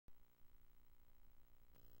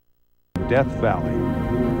Death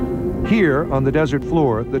Valley. Here, on the desert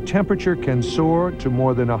floor, the temperature can soar to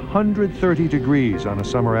more than 130 degrees on a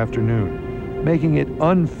summer afternoon, making it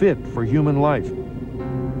unfit for human life.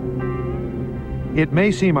 It may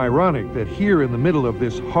seem ironic that here in the middle of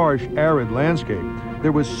this harsh, arid landscape,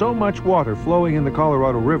 there was so much water flowing in the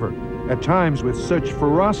Colorado River, at times with such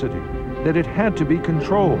ferocity, that it had to be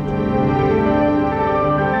controlled.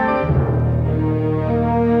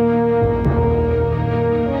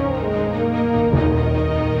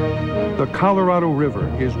 The Colorado River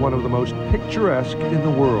is one of the most picturesque in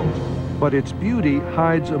the world, but its beauty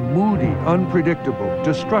hides a moody, unpredictable,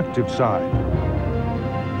 destructive side.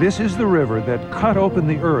 This is the river that cut open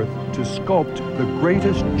the earth to sculpt the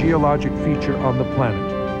greatest geologic feature on the planet,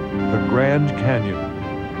 the Grand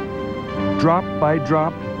Canyon. Drop by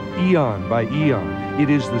drop, eon by eon,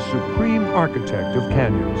 it is the supreme architect of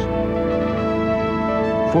canyons.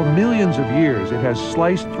 For millions of years, it has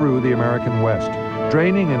sliced through the American West,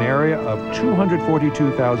 draining an area of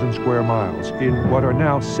 242,000 square miles in what are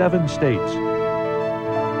now 7 states.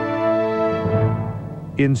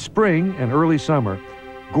 In spring and early summer,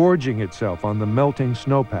 gorging itself on the melting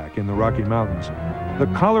snowpack in the Rocky Mountains, the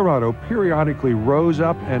Colorado periodically rose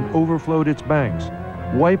up and overflowed its banks,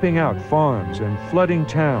 wiping out farms and flooding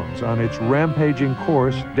towns on its rampaging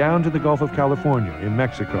course down to the Gulf of California in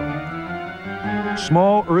Mexico.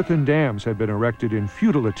 Small earthen dams had been erected in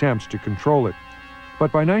futile attempts to control it,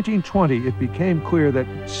 but by 1920 it became clear that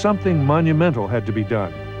something monumental had to be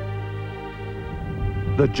done.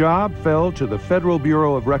 The job fell to the Federal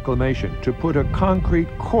Bureau of Reclamation to put a concrete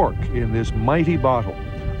cork in this mighty bottle,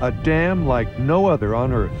 a dam like no other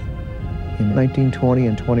on Earth. In 1920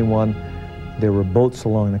 and 21, there were boats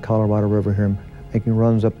along the Colorado River here, making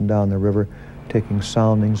runs up and down the river, taking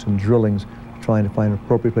soundings and drillings, trying to find an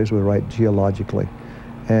appropriate place where to write geologically.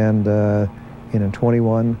 And in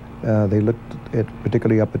 21, they looked at,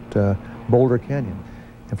 particularly up at Boulder Canyon.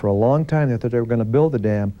 And for a long time, they thought they were going to build the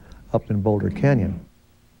dam up in Boulder Canyon.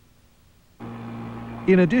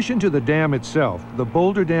 In addition to the dam itself, the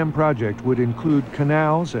Boulder Dam project would include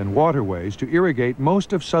canals and waterways to irrigate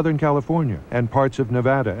most of Southern California and parts of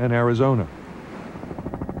Nevada and Arizona.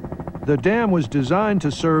 The dam was designed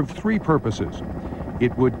to serve 3 purposes.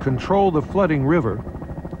 It would control the flooding river,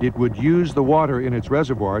 it would use the water in its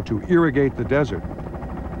reservoir to irrigate the desert,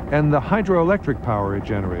 and the hydroelectric power it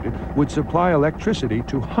generated would supply electricity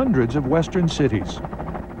to hundreds of western cities.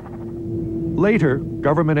 Later,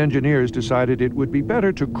 government engineers decided it would be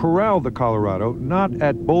better to corral the Colorado not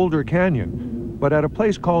at Boulder Canyon, but at a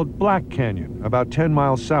place called Black Canyon, about 10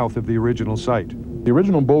 miles south of the original site. The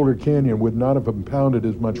original Boulder Canyon would not have impounded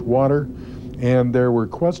as much water, and there were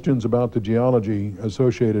questions about the geology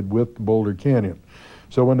associated with the Boulder Canyon.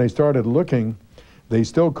 So when they started looking, they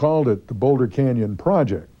still called it the Boulder Canyon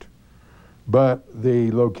Project, but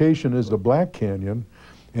the location is the Black Canyon,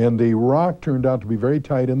 and the rock turned out to be very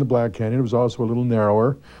tight in the Black Canyon. It was also a little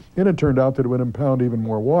narrower, and it turned out that it would impound even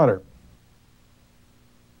more water.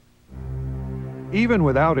 Even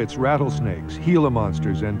without its rattlesnakes, Gila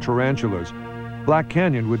monsters, and tarantulas, Black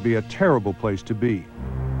Canyon would be a terrible place to be.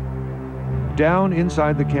 Down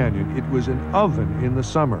inside the canyon, it was an oven in the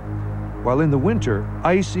summer, while in the winter,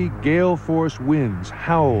 icy gale-force winds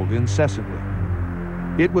howled incessantly.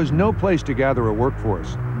 It was no place to gather a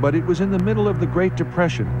workforce, but it was in the middle of the Great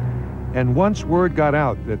Depression, and once word got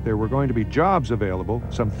out that there were going to be jobs available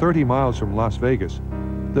some 30 miles from Las Vegas,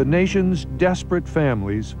 the nation's desperate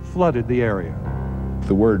families flooded the area.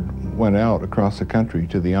 The word went out across the country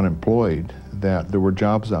to the unemployed that there were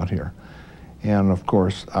jobs out here. And of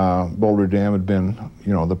course, Boulder Dam had been,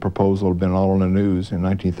 the proposal had been all in the news in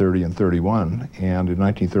 1930 and 31, and in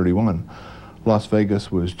 1931, Las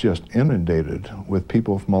Vegas was just inundated with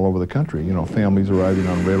people from all over the country, families arriving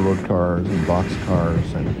on railroad cars and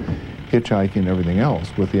boxcars and hitchhiking and everything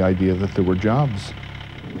else with the idea that there were jobs.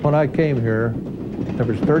 When I came here, there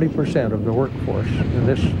was 30% of the workforce in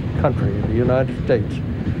this country, in the United States,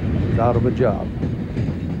 was out of a job.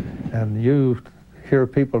 And you hear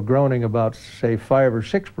people groaning about, say, 5 or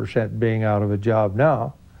 6% being out of a job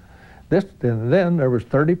now. Then there was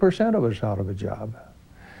 30% of us out of a job.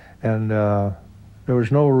 And there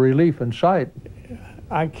was no relief in sight.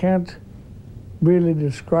 I can't really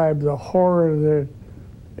describe the horror that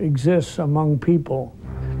exists among people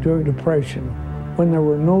during Depression, when there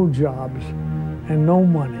were no jobs and no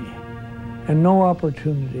money and no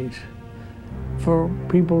opportunities for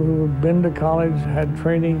people who had been to college, had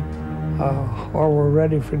training, or were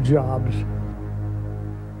ready for jobs.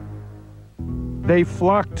 They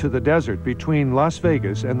flocked to the desert between Las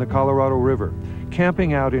Vegas and the Colorado River,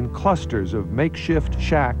 camping out in clusters of makeshift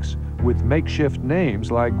shacks with makeshift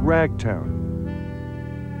names like Ragtown.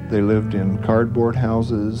 They lived in cardboard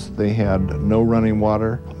houses. They had no running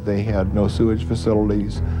water. They had no sewage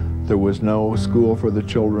facilities. There was no school for the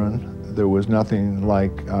children. There was nothing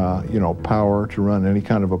like, power to run any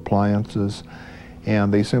kind of appliances.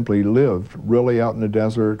 And they simply lived really out in the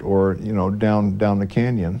desert or, down the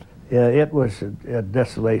canyon. Yeah, it was a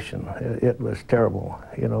desolation. It was terrible.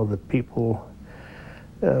 The people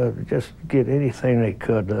just get anything they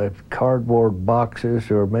could, cardboard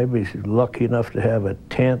boxes, or maybe lucky enough to have a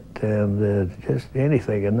tent, and just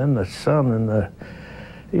anything. And then the sun and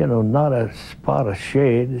not a spot of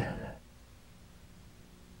shade.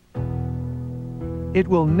 It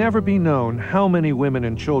will never be known how many women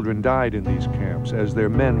and children died in these camps as their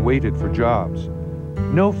men waited for jobs.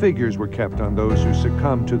 No figures were kept on those who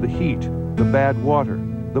succumbed to the heat, the bad water,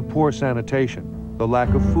 the poor sanitation, the lack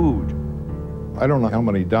of food. I don't know how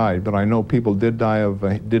many died, but I know people did die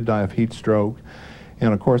of heat stroke.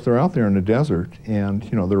 And of course, they're out there in the desert, and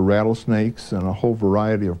there are rattlesnakes and a whole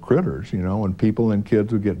variety of critters, and people and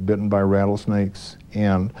kids would get bitten by rattlesnakes.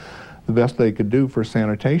 And the best they could do for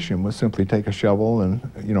sanitation was simply take a shovel and,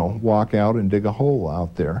 walk out and dig a hole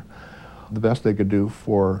out there. The best they could do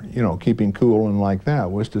for, keeping cool and like that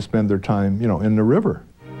was to spend their time, in the river.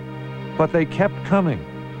 But they kept coming.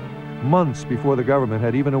 Months before the government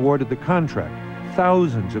had even awarded the contract,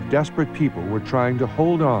 thousands of desperate people were trying to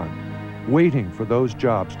hold on, waiting for those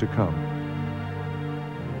jobs to come.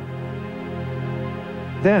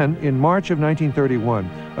 Then, in March of 1931,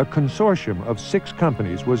 a consortium of 6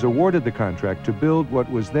 companies was awarded the contract to build what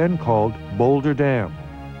was then called Boulder Dam.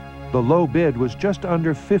 The low bid was just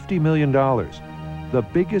under $50 million, the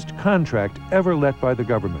biggest contract ever let by the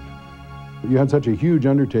government. You had such a huge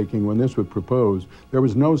undertaking when this was proposed. There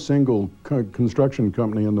was no single construction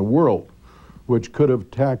company in the world which could have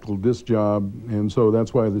tackled this job, and so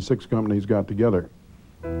that's why the 6 companies got together.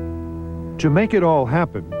 To make it all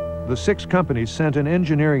happen, the 6 companies sent an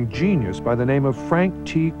engineering genius by the name of Frank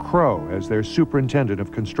T. Crowe as their superintendent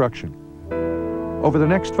of construction. Over the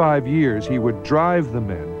next 5 years, he would drive the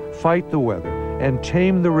men, fight the weather, and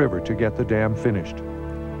tame the river to get the dam finished.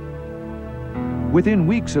 Within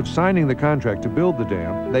weeks of signing the contract to build the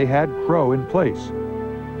dam, they had Crowe in place.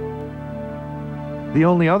 The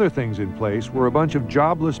only other things in place were a bunch of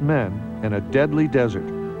jobless men and a deadly desert.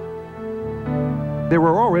 There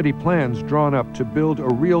were already plans drawn up to build a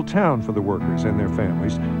real town for the workers and their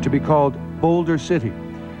families, to be called Boulder City.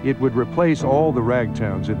 It would replace all the rag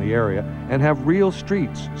towns in the area and have real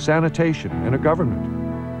streets, sanitation, and a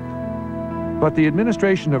government. But the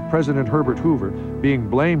administration of President Herbert Hoover, being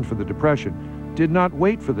blamed for the Depression, did not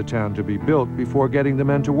wait for the town to be built before getting the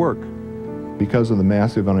men to work. Because of the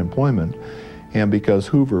massive unemployment, and because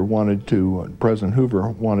President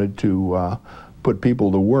Hoover wanted to put people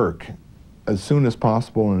to work as soon as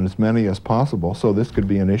possible and as many as possible, so this could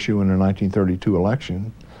be an issue in the 1932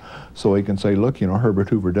 election. So he can say, look, Herbert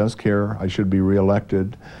Hoover does care, I should be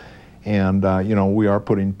reelected, and we are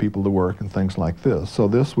putting people to work and things like this. So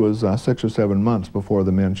this was 6 or 7 months before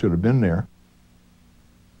the men should have been there.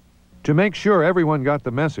 To make sure everyone got the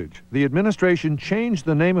message, the administration changed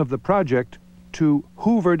the name of the project to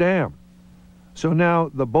Hoover Dam. So now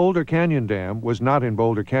the Boulder Canyon Dam was not in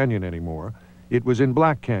Boulder Canyon anymore, it was in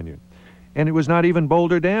Black Canyon. And it was not even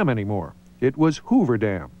Boulder Dam anymore, it was Hoover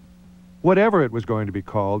Dam. Whatever it was going to be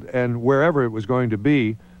called, and wherever it was going to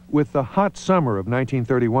be, with the hot summer of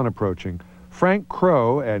 1931 approaching, Frank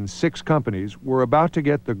Crowe and 6 companies were about to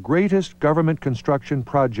get the greatest government construction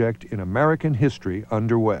project in American history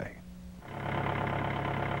underway.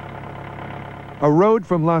 A road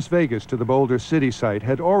from Las Vegas to the Boulder City site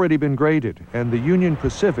had already been graded, and the Union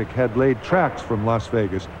Pacific had laid tracks from Las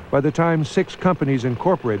Vegas by the time 6 companies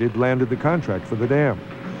incorporated landed the contract for the dam.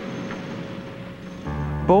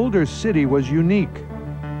 Boulder City was unique.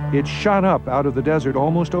 It shot up out of the desert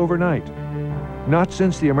almost overnight. Not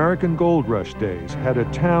since the American gold rush days had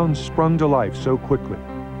a town sprung to life so quickly.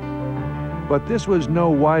 But this was no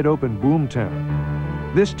wide-open boom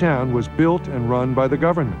town. This town was built and run by the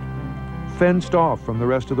government, fenced off from the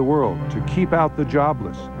rest of the world to keep out the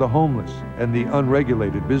jobless, the homeless, and the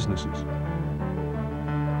unregulated businesses.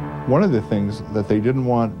 One of the things that they didn't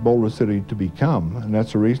want Boulder City to become, and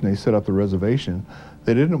that's the reason they set up the reservation,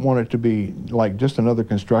 they didn't want it to be like just another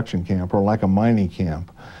construction camp or like a mining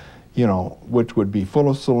camp, which would be full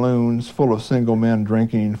of saloons, full of single men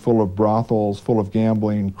drinking, full of brothels, full of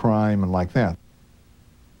gambling, crime, and like that.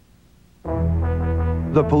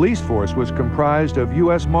 The police force was comprised of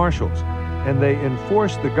U.S. Marshals, and they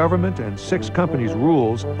enforced the government and 6 companies'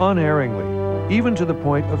 rules unerringly, even to the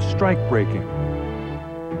point of strike breaking.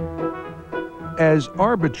 As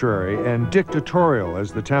arbitrary and dictatorial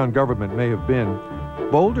as the town government may have been,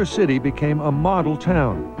 Boulder City became a model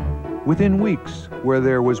town. Within weeks, where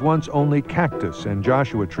there was once only cactus and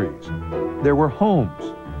Joshua trees, there were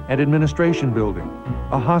homes, an administration building,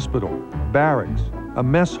 a hospital, barracks, a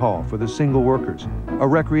mess hall for the single workers, a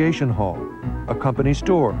recreation hall, a company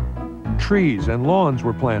store. Trees and lawns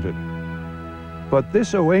were planted. But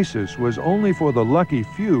this oasis was only for the lucky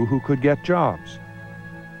few who could get jobs.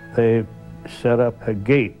 They set up a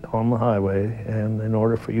gate on the highway, and in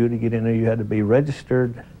order for you to get in there, you had to be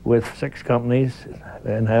registered with 6 companies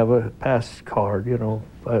and have a pass card, you know,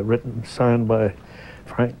 signed by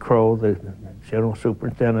Frank Crow, the general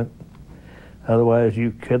superintendent. Otherwise, you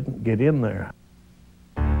couldn't get in there.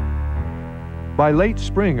 By late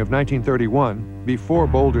spring of 1931, before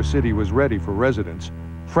Boulder City was ready for residents,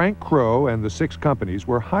 Frank Crow and the 6 companies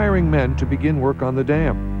were hiring men to begin work on the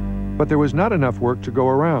dam. But there was not enough work to go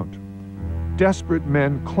around. Desperate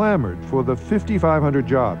men clamored for the 5,500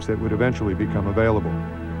 jobs that would eventually become available.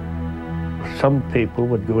 Some people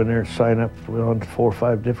would go in there and sign up on 4 or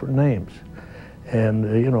 5 different names. And,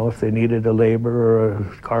 you know, if they needed a laborer or a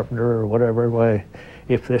carpenter or whatever, why,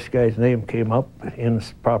 if this guy's name came up in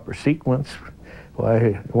proper sequence,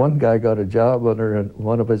 why, one guy got a job under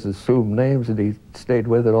one of his assumed names, and he stayed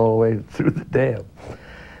with it all the way through the dam,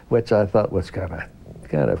 which I thought was kind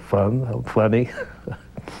of funny.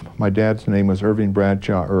 My dad's name was Irving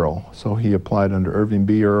Bradshaw Earl, so he applied under Irving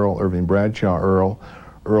B. Earl, Irving Bradshaw Earl,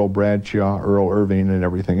 Earl Bradshaw, Earl Irving, and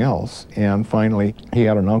everything else. And finally, he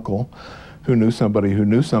had an uncle who knew somebody,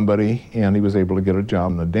 and he was able to get a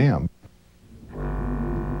job in the dam.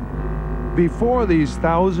 Before these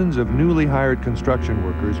thousands of newly hired construction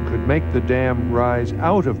workers could make the dam rise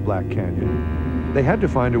out of Black Canyon, they had to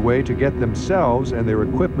find a way to get themselves and their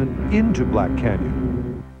equipment into Black Canyon.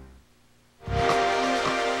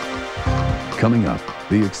 Coming up,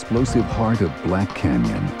 the explosive heart of Black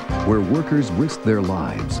Canyon, where workers risked their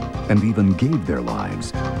lives and even gave their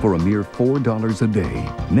lives for a mere $4 a day,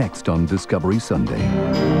 next on Discovery Sunday.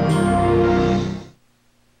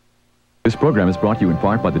 This program is brought to you in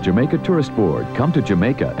part by the Jamaica Tourist Board. Come to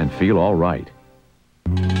Jamaica and feel all right.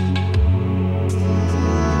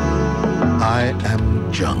 I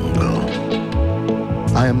am jungle.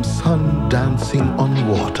 I am sun dancing on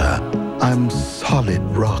water. I'm solid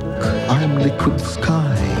rock. I'm liquid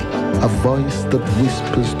sky. A voice that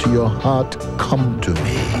whispers to your heart, come to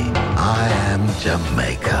me. I am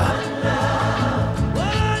Jamaica.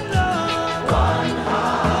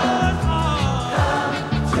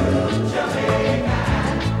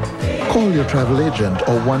 Call your travel agent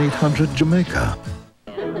or 1-800-JAMAICA.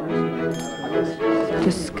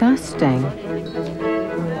 Disgusting.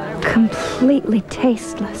 Completely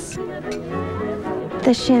tasteless.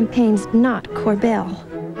 The champagne's not Corbel.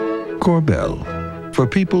 Corbel, for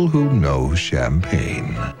people who know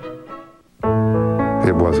champagne.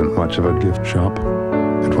 It wasn't much of a gift shop.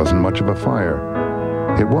 It wasn't much of a fire.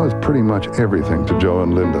 It was pretty much everything to Joe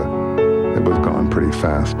and Linda. It was gone pretty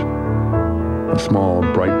fast. A small,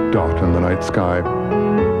 bright dot in the night sky,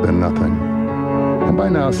 then nothing. And by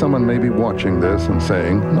now someone may be watching this and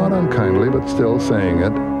saying, not unkindly, but still saying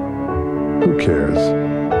it, who cares?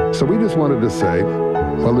 So we just wanted to say,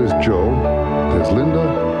 well, there's Joe, there's Linda,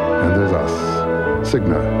 and there's us.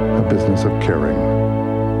 Cigna, a business of caring.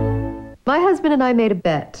 My husband and I made a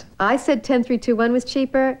bet. I said 10321 was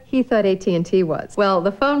cheaper. He thought AT&T was. Well,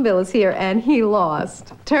 the phone bill is here, and he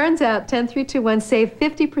lost. Turns out 10321 saved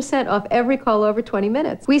 50% off every call over 20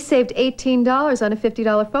 minutes. We saved $18 on a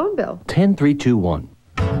 $50 phone bill. 10321.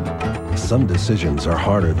 Some decisions are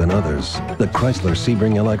harder than others. The Chrysler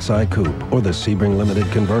Sebring LXI Coupe or the Sebring Limited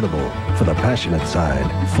Convertible. For the passionate side,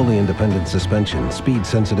 fully independent suspension,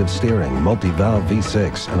 speed-sensitive steering, multi-valve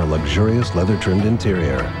V6, and a luxurious leather-trimmed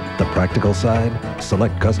interior. The practical side,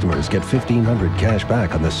 select customers get $1,500 cash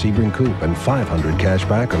back on the Sebring Coupe and $500 cash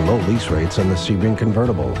back on low lease rates on the Sebring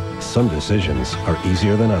Convertible. Some decisions are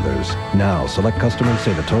easier than others. Now, select customers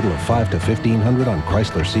save a total of $500 to $1,500 on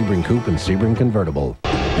Chrysler Sebring Coupe and Sebring Convertible.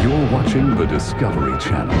 You're watching the Discovery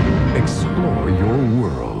Channel. Explore your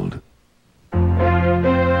world.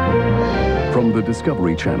 From the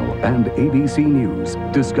Discovery Channel and ABC News,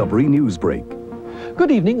 Discovery Newsbreak.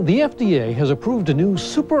 Good evening. The FDA has approved a new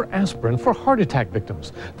super aspirin for heart attack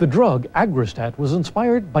victims. The drug, Aggrastat, was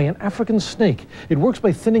inspired by an African snake. It works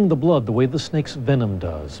by thinning the blood the way the snake's venom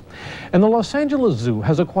does. And the Los Angeles Zoo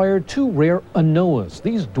has acquired 2 rare anoas.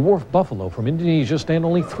 These dwarf buffalo from Indonesia stand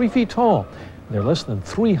only 3 feet tall. There are less than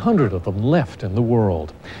 300 of them left in the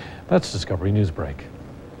world. That's Discovery Newsbreak.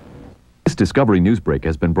 This Discovery Newsbreak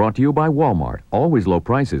has been brought to you by Walmart. Always low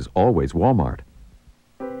prices, always Walmart.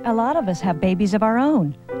 A lot of us have babies of our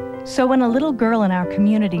own. So when a little girl in our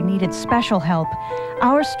community needed special help,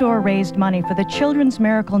 our store raised money for the Children's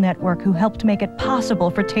Miracle Network, who helped make it possible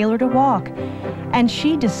for Taylor to walk. And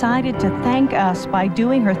she decided to thank us by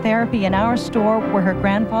doing her therapy in our store, where her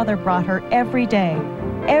grandfather brought her every day.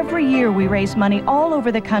 Every year we raise money all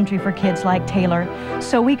over the country for kids like Taylor,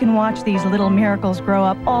 so we can watch these little miracles grow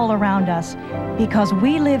up all around us. Because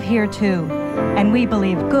we live here too, and we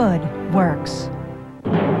believe good works.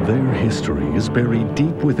 Their history is buried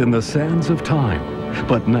deep within the sands of time.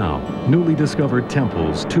 But now, newly discovered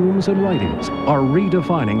temples, tombs, and writings are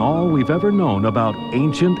redefining all we've ever known about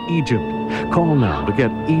ancient Egypt. Call now to get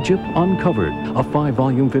Egypt Uncovered, a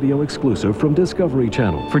 5-volume video exclusive from Discovery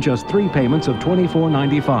Channel for just 3 payments of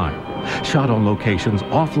 $24.95. Shot on locations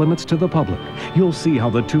off limits to the public, you'll see how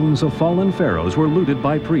the tombs of fallen pharaohs were looted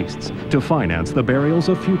by priests to finance the burials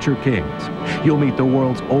of future kings. You'll meet the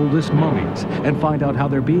world's oldest mummies and find out how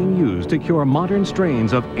they're being used to cure modern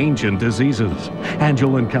strains of ancient diseases. And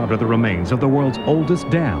you'll encounter the remains of the world's oldest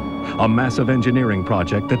dam, a massive engineering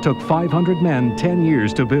project that took 500 men 10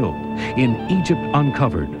 years to build. In Egypt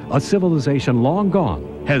Uncovered, a civilization long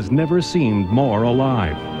gone has never seemed more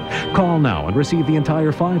alive. Call now and receive the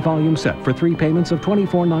entire 5-volume set for 3 payments of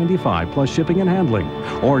 $24.95 plus shipping and handling.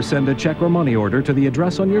 Or send a check or money order to the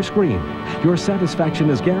address on your screen. Your satisfaction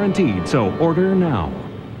is guaranteed, so order now.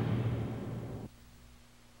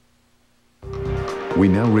 We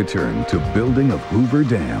now return to building of Hoover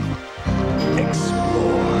Dam.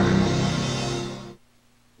 Explore.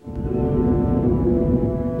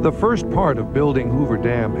 The first part of building Hoover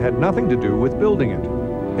Dam had nothing to do with building it.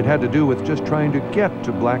 It had to do with just trying to get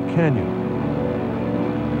to Black Canyon.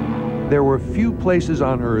 There were few places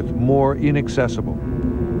on Earth more inaccessible.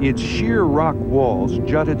 Its sheer rock walls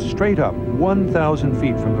jutted straight up 1,000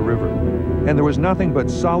 feet from the river, and there was nothing but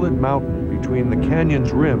solid mountain between the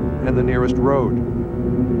canyon's rim and the nearest road.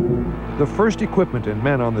 The first equipment and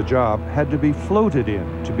men on the job had to be floated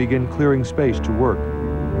in to begin clearing space to work.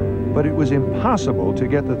 But it was impossible to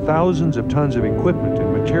get the thousands of tons of equipment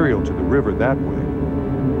and material to the river that way.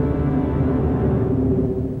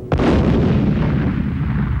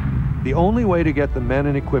 The only way to get the men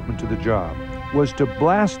and equipment to the job was to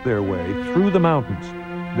blast their way through the mountains,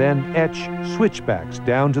 then etch switchbacks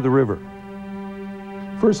down to the river.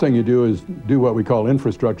 First thing you do is do what we call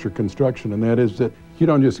infrastructure construction, and that is that you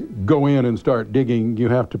don't just go in and start digging, you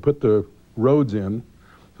have to put the roads in.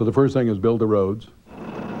 So the first thing is build the roads.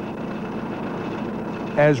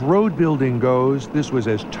 As road building goes, this was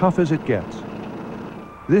as tough as it gets.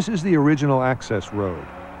 This is the original access road,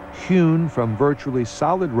 hewn from virtually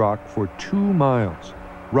solid rock for 2 miles,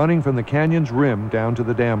 running from the canyon's rim down to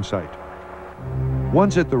the dam site.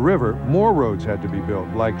 Once at the river, more roads had to be built,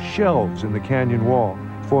 like shelves in the canyon wall,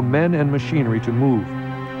 for men and machinery to move,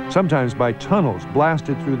 sometimes by tunnels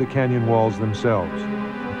blasted through the canyon walls themselves.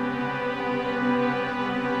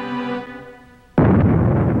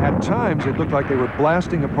 At times, it looked like they were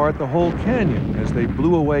blasting apart the whole canyon as they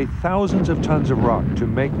blew away thousands of tons of rock to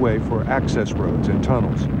make way for access roads and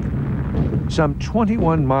tunnels. Some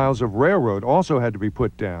 21 miles of railroad also had to be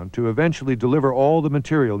put down to eventually deliver all the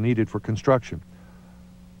material needed for construction.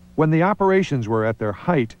 When the operations were at their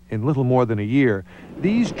height in little more than a year,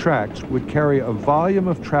 these tracks would carry a volume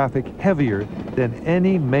of traffic heavier than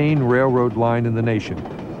any main railroad line in the nation.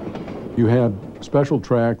 You had a special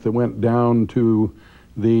track that went down to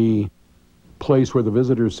the place where the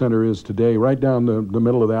visitor center is today. Right down the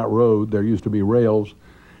middle of that road, there used to be rails,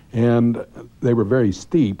 and they were very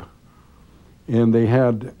steep. And they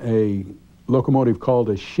had a locomotive called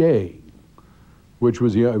a shay, which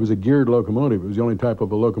was, it was a geared locomotive. It was the only type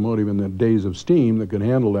of a locomotive in the days of steam that could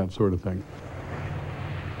handle that sort of thing.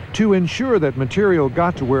 To ensure that material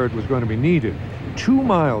got to where it was going to be needed, 2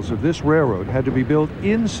 miles of this railroad had to be built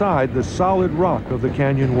inside the solid rock of the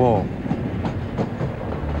canyon wall.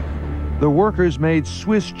 The workers made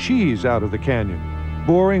Swiss cheese out of the canyon,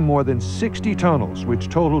 boring more than 60 tunnels, which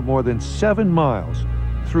totaled more than 7 miles,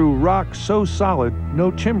 through rock so solid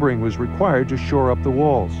no timbering was required to shore up the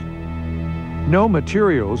walls. No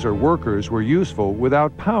materials or workers were useful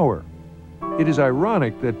without power. It is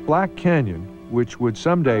ironic that Black Canyon, which would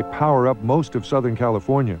someday power up most of Southern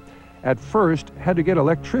California, at first had to get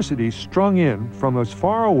electricity strung in from as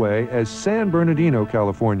far away as San Bernardino,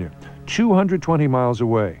 California, 220 miles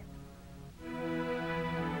away.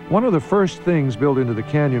 One of the first things built into the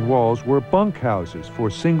canyon walls were bunkhouses for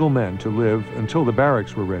single men to live until the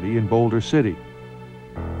barracks were ready in Boulder City.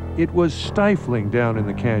 It was stifling down in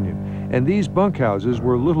the canyon, and these bunkhouses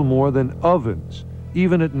were little more than ovens,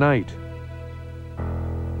 even at night.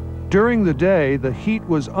 During the day, the heat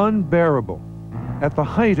was unbearable. At the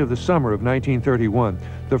height of the summer of 1931,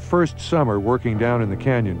 the first summer working down in the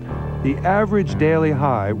canyon, the average daily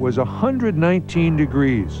high was 119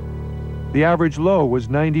 degrees. The average low was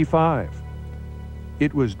 95.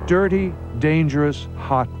 It was dirty, dangerous,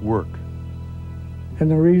 hot work.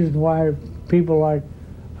 And the reason why people like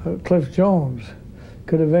Cliff Jones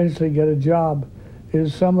could eventually get a job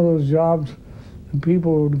is some of those jobs, and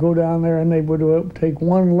people would go down there and they would take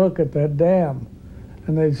one look at that dam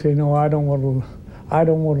and they'd say, no, I don't want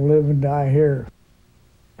to live and die here.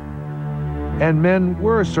 And men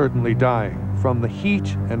were certainly dying from the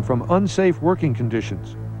heat and from unsafe working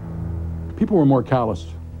conditions. People were more callous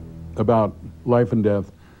about life and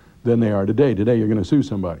death than they are today. Today you're going to sue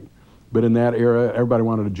somebody. But in that era, everybody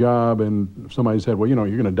wanted a job, and somebody said, well, you know,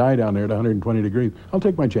 you're going to die down there at 120 degrees. I'll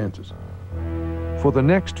take my chances. For the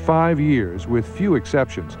next 5 years, with few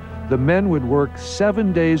exceptions, the men would work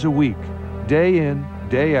 7 days a week, day in,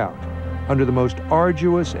 day out, under the most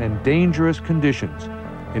arduous and dangerous conditions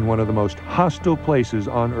in one of the most hostile places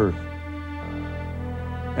on Earth.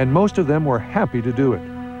 And most of them were happy to do it.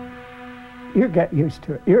 You get used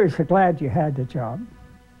to it. You're so glad you had the job.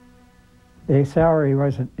 The salary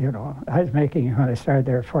wasn't, you know, I was making, when I started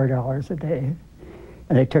there, $4 a day.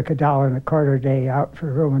 And they took $1.25 a day out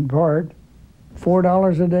for room and board.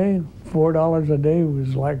 $4 a day? $4 a day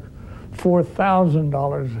was like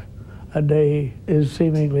 $4,000 a day is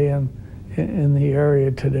seemingly in the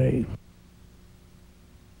area today.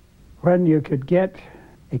 When you could get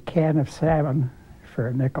a can of salmon for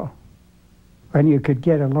a nickel, when you could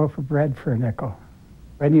get a loaf of bread for a nickel,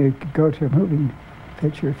 when you could go to a moving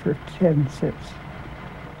picture for 10 cents,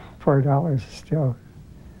 $4 is still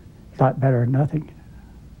a lot better than nothing.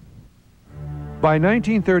 By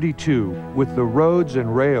 1932, with the roads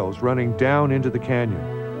and rails running down into the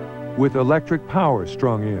canyon, with electric power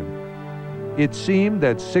strung in, it seemed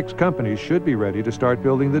that 6 companies should be ready to start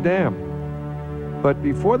building the dam. But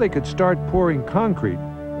before they could start pouring concrete,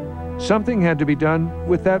 something had to be done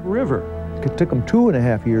with that river. It took them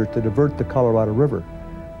 2.5 years to divert the Colorado River.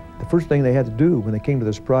 The first thing they had to do when they came to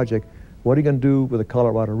this project, what are you going to do with the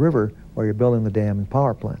Colorado River while you're building the dam and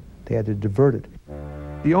power plant? They had to divert it.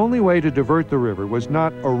 The only way to divert the river was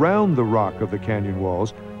not around the rock of the canyon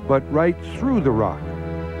walls, but right through the rock.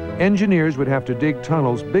 Engineers would have to dig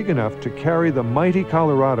tunnels big enough to carry the mighty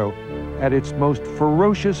Colorado at its most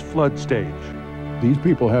ferocious flood stage. These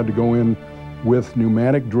people had to go in with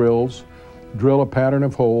pneumatic drills, drill a pattern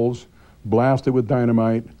of holes, blast it with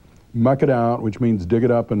dynamite, muck it out, which means dig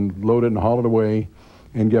it up and load it and haul it away,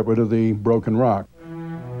 and get rid of the broken rock.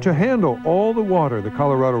 To handle all the water the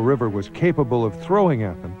Colorado River was capable of throwing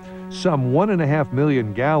at them, some 1.5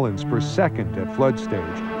 million gallons per second at flood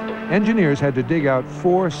stage, engineers had to dig out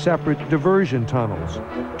 4 separate diversion tunnels,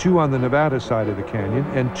 2 on the Nevada side of the canyon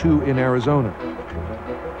and 2 in Arizona.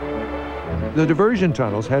 The diversion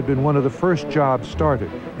tunnels had been one of the first jobs started,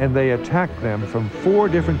 and they attacked them from 4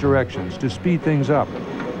 different directions to speed things up.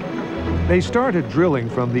 They started drilling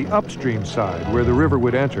from the upstream side where the river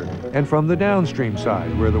would enter, and from the downstream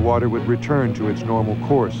side where the water would return to its normal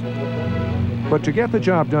course. But to get the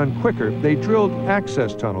job done quicker, they drilled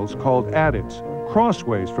access tunnels called adits,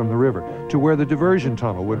 crossways from the river, to where the diversion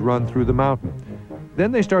tunnel would run through the mountain.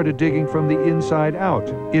 Then they started digging from the inside out,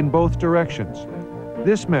 in both directions.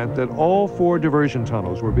 This meant that all 4 diversion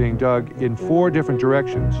tunnels were being dug in 4 different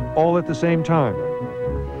directions, all at the same time.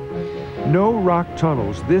 No rock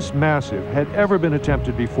tunnels this massive had ever been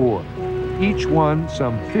attempted before, each one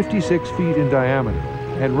some 56 feet in diameter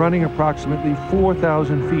and running approximately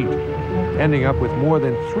 4,000 feet, ending up with more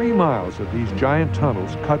than 3 miles of these giant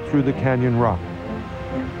tunnels cut through the canyon rock.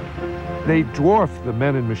 They dwarfed the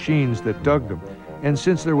men and machines that dug them, and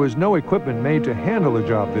since there was no equipment made to handle a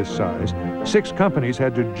job this size, 6 companies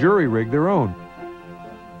had to jury-rig their own.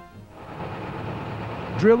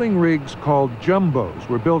 Drilling rigs called jumbos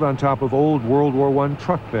were built on top of old World War I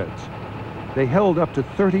truck beds. They held up to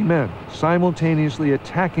 30 men, simultaneously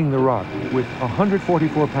attacking the rock with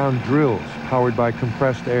 144-pound drills powered by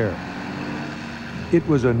compressed air. It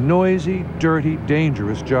was a noisy, dirty,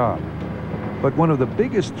 dangerous job. But one of the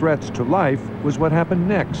biggest threats to life was what happened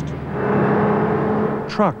next.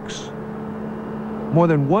 Trucks. More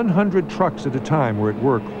than 100 trucks at a time were at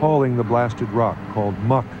work hauling the blasted rock, called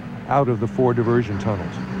muck, out of the 4 diversion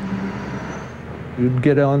tunnels. You'd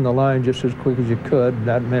get on the line just as quick as you could.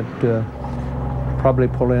 That meant probably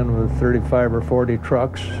pull in with 35 or 40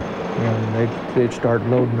 trucks, and they'd start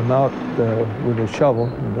loading them out with a shovel.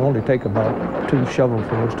 It would only take about 2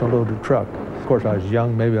 shovelfuls to load a truck. Of course, I was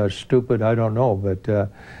young, maybe I was stupid, I don't know, but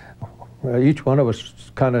Each one of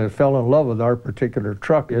us kind of fell in love with our particular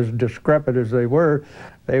truck. As decrepit as they were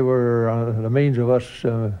the means of us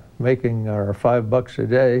making our $5 a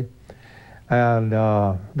day,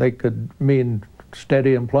 and they could mean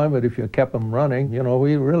steady employment if you kept them running. You know,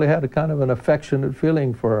 we really had a kind of an affectionate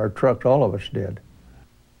feeling for our truck, all of us did.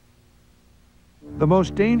 The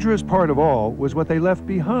most dangerous part of all was what they left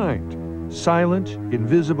behind: silent,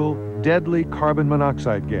 invisible, deadly carbon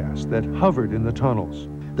monoxide gas that hovered in the tunnels.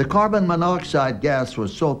 The carbon monoxide gas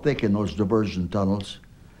was so thick in those diversion tunnels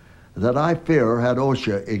that I fear, had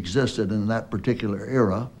OSHA existed in that particular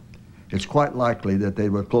era, it's quite likely that they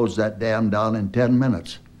would close that dam down in 10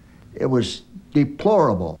 minutes. It was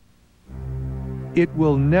deplorable. It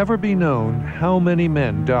will never be known how many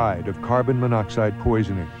men died of carbon monoxide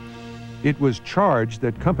poisoning. It was charged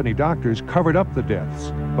that company doctors covered up the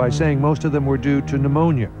deaths by saying most of them were due to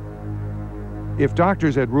pneumonia. If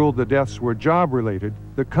doctors had ruled the deaths were job-related,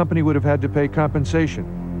 the company would have had to pay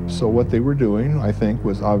compensation. So what they were doing, I think,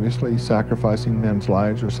 was obviously sacrificing men's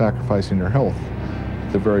lives or sacrificing their health,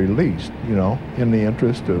 at the very least, you know, in the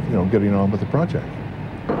interest of, you know, getting on with the project.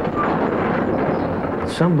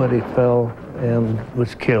 Somebody fell and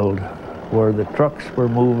was killed where the trucks were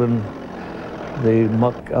moving the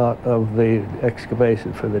muck out of the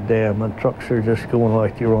excavation for the dam, and trucks are just going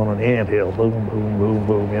like you're on an anthill, boom, boom, boom,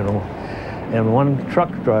 boom, you know. And one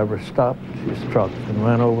truck driver stopped his truck and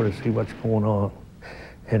ran over to see what's going on.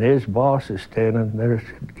 And his boss is standing there,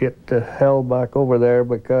 get the hell back over there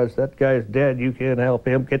because that guy's dead, you can't help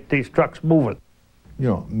him, get these trucks moving. You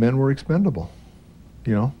know, men were expendable.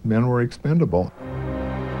 You know, men were expendable.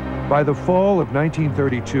 By the fall of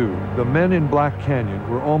 1932, the men in Black Canyon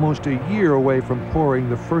were almost a year away from pouring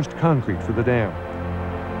the first concrete for the dam.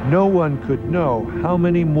 No one could know how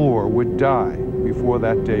many more would die before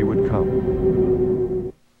that day would come.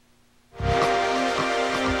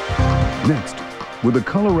 Next, with the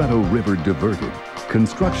Colorado River diverted,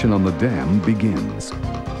 construction on the dam begins.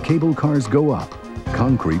 Cable cars go up,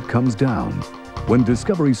 concrete comes down. When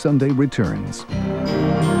Discovery Sunday returns.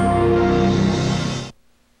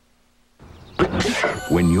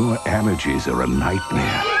 When your allergies are a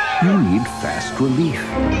nightmare, you need fast relief.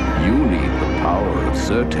 You need the power of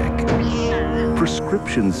Zyrtec.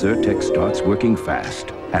 Prescription Zyrtec starts working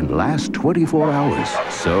fast and lasts 24 hours.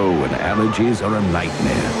 So when allergies are a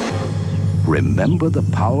nightmare, remember the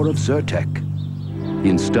power of Zyrtec.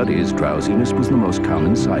 In studies, drowsiness was the most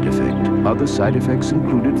common side effect. Other side effects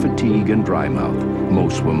included fatigue and dry mouth.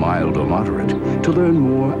 Most were mild or moderate. To learn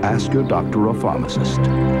more, ask your doctor or pharmacist.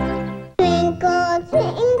 Twinkle,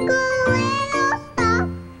 twinkle, little star,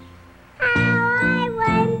 how I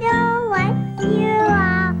wonder what you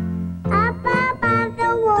are. Up above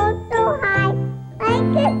the world so high,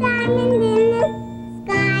 like a diamond in the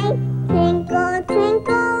sky. Twinkle,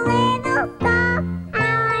 twinkle, little star,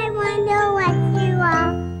 how I wonder what you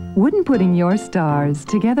are. Wouldn't putting your stars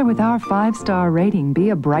together with our 5-star rating be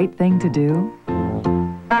a bright thing to do?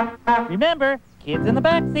 Remember, kids in the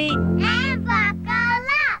back seat. And buckle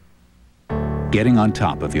up. Getting on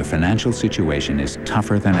top of your financial situation is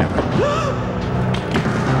tougher than ever.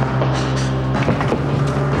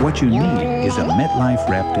 What you need is a MetLife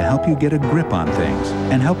rep to help you get a grip on things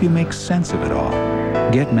and help you make sense of it all.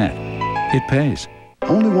 Get Met. It pays.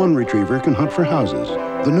 Only one retriever can hunt for houses.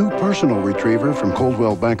 The new personal retriever from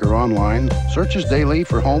Coldwell Banker Online searches daily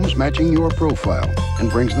for homes matching your profile and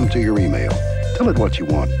brings them to your email. Tell it what you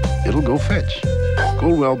want. It'll go fetch.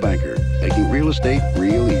 Coldwell Banker, making real estate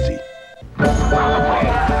real easy.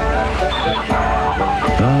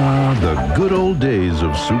 Ah, the good old days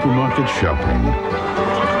of supermarket shopping,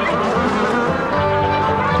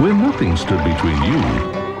 when nothing stood between you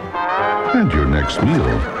and your next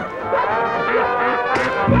meal.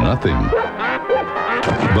 Nothing.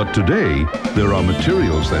 But today, there are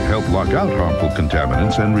materials that help lock out harmful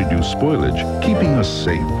contaminants and reduce spoilage, keeping us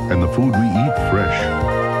safe and the food we eat fresh.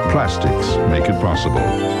 Plastics make it possible.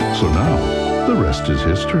 So now, the rest is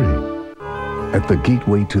history. At the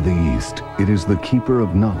gateway to the East, it is the keeper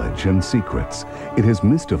of knowledge and secrets. It has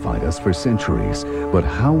mystified us for centuries, but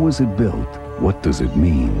how was it built? What does it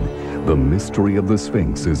mean? The mystery of the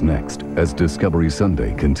Sphinx is next, as Discovery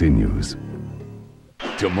Sunday continues.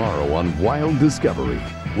 Tomorrow on Wild Discovery,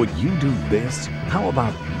 would you do this? How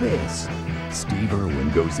about this? Steve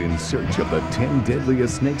Irwin goes in search of the 10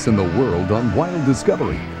 deadliest snakes in the world on Wild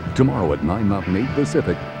Discovery. Tomorrow at 9 Mountain 8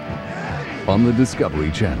 Pacific on the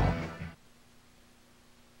Discovery Channel.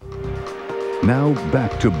 Now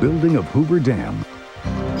back to building of Hoover Dam.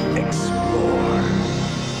 Explore.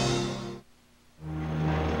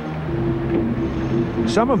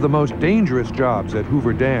 Some of the most dangerous jobs at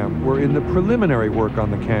Hoover Dam were in the preliminary work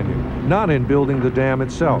on the canyon, not in building the dam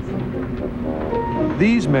itself.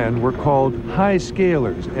 These men were called high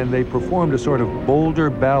scalers, and they performed a sort of boulder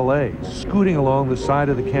ballet, scooting along the side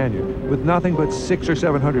of the canyon with nothing but 600 or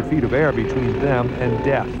 700 feet of air between them and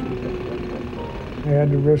death. They had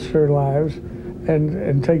to risk their lives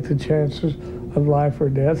and take the chances of life or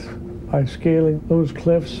death by scaling those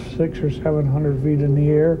cliffs 600 or 700 feet in the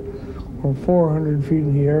air or 400 feet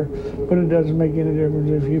in the air. But it doesn't make any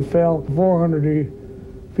difference. If you fell 400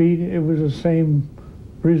 feet, it was the same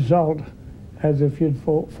result as if you'd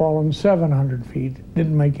fallen 700 feet.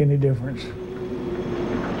 Didn't make any difference.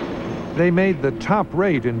 They made the top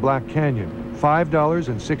rate in Black Canyon,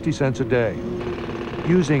 $5.60 a day.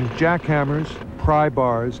 Using jackhammers, pry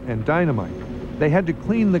bars, and dynamite, they had to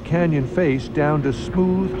clean the canyon face down to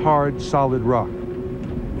smooth, hard, solid rock.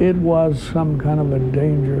 It was some kind of a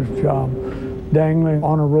dangerous job, dangling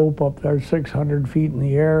on a rope up there 600 feet in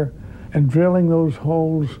the air and drilling those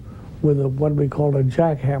holes with what we called a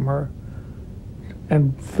jackhammer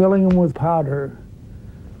and filling them with powder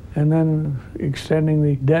and then extending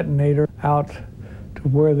the detonator out to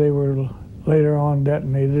where they were later on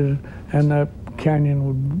detonated and the canyon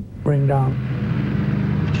would bring down.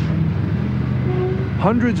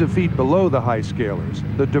 Hundreds of feet below the high scalers,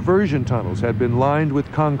 the diversion tunnels had been lined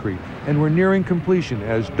with concrete and were nearing completion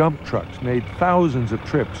as dump trucks made thousands of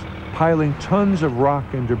trips, piling tons of rock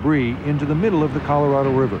and debris into the middle of the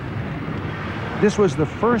Colorado River. This was the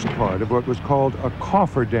first part of what was called a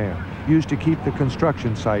coffer dam, used to keep the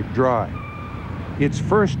construction site dry. Its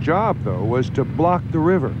first job, though, was to block the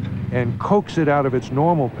river and coax it out of its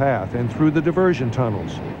normal path and through the diversion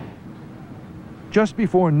tunnels. Just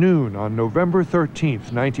before noon on November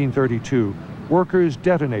 13th, 1932, workers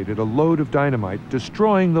detonated a load of dynamite,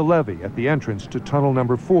 destroying the levee at the entrance to Tunnel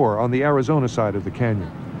Number 4 on the Arizona side of the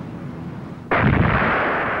canyon.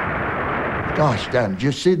 Gosh, Dan,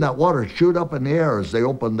 just seen that water shoot up in the air as they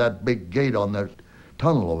opened that big gate on that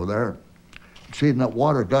tunnel over there. Seeing that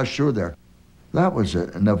water gush through there. That was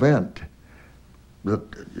an event that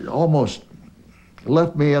almost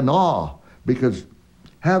left me in awe, because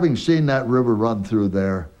having seen that river run through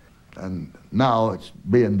there, and now it's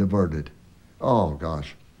being diverted. Oh,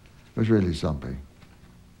 gosh, it was really something.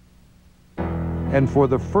 And for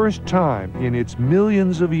the first time in its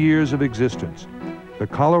millions of years of existence, the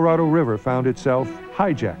Colorado River found itself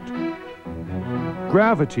hijacked.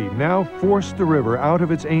 Gravity now forced the river out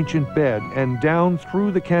of its ancient bed and down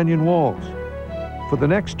through the canyon walls. For the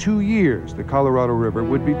next 2 years, the Colorado River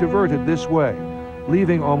would be diverted this way,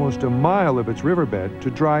 leaving almost a mile of its riverbed to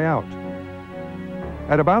dry out.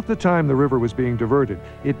 At about the time the river was being diverted,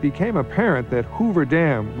 it became apparent that Hoover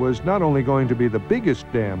Dam was not only going to be the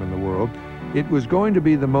biggest dam in the world, it was going to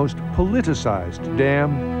be the most politicized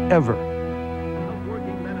dam ever.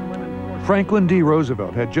 Franklin D.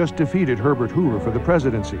 Roosevelt had just defeated Herbert Hoover for the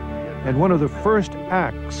presidency, and one of the first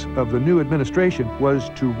acts of the new administration was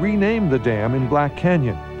to rename the dam in Black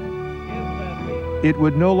Canyon. It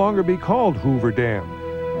would no longer be called Hoover Dam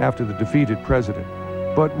after the defeated president,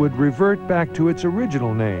 but would revert back to its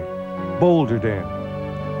original name, Boulder Dam.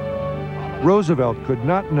 Roosevelt could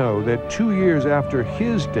not know that 2 years after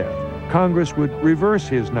his death, Congress would reverse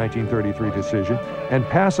his 1933 decision and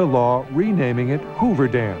pass a law renaming it Hoover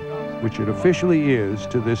Dam, which it officially is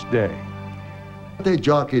to this day. They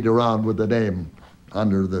jockeyed around with the name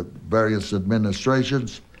under the various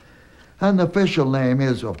administrations, and the official name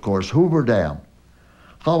is, of course, Hoover Dam.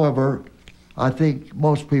 However, I think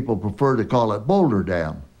most people prefer to call it Boulder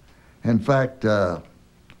Dam. In fact,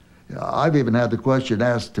 I've even had the question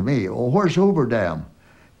asked to me, well, where's Hoover Dam?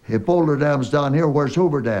 If Boulder Dam's down here, where's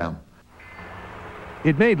Hoover Dam?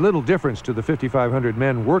 It made little difference to the 5,500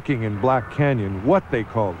 men working in Black Canyon what they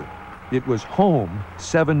called it. It was home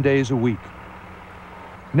 7 days a week.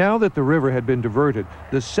 Now that the river had been diverted,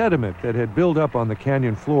 the sediment that had built up on the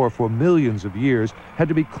canyon floor for millions of years had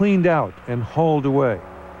to be cleaned out and hauled away.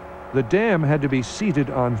 The dam had to be seated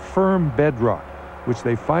on firm bedrock, which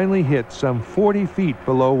they finally hit some 40 feet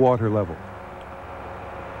below water level.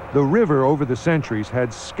 The river over the centuries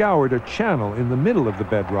had scoured a channel in the middle of the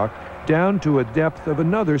bedrock down to a depth of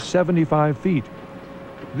another 75 feet.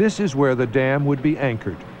 This is where the dam would be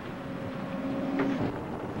anchored.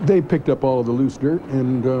 They picked up all of the loose dirt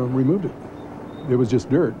and removed it. It was just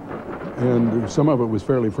dirt, and some of it was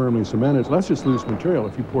fairly firmly cemented. That's just loose material.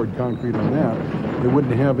 If you poured concrete on that, it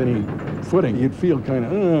wouldn't have any footing. You'd feel kind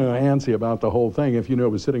of antsy about the whole thing if you knew it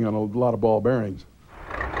was sitting on a lot of ball bearings.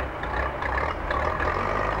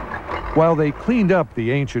 While they cleaned up the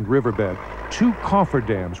ancient riverbed, 2 coffer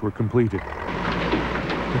dams were completed.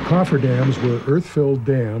 The cofferdams were earth-filled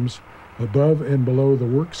dams above and below the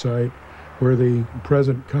work site where the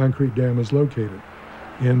present concrete dam is located.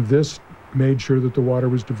 And this made sure that the water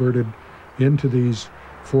was diverted into these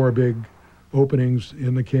 4 big openings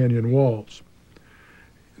in the canyon walls.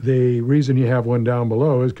 The reason you have one down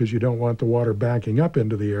below is because you don't want the water backing up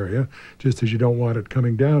into the area, just as you don't want it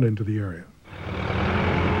coming down into the area.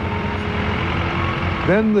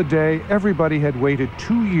 Then the day everybody had waited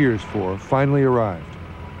 2 years for finally arrived.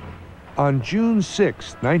 On June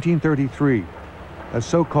 6, 1933, a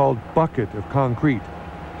so-called bucket of concrete,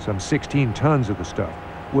 some 16 tons of the stuff,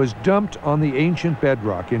 was dumped on the ancient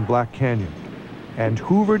bedrock in Black Canyon, and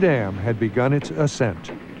Hoover Dam had begun its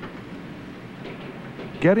ascent.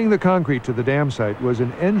 Getting the concrete to the dam site was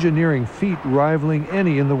an engineering feat rivaling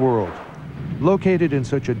any in the world. Located in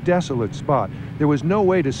such a desolate spot, there was no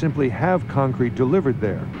way to simply have concrete delivered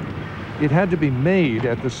there. It had to be made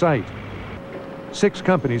at the site. 6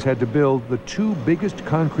 companies had to build the 2 biggest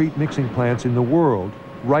concrete mixing plants in the world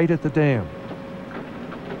right at the dam.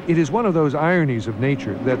 It is one of those ironies of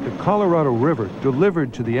nature that the Colorado River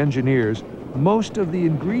delivered to the engineers most of the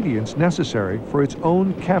ingredients necessary for its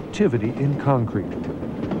own captivity in concrete.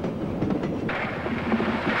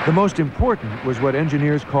 The most important was what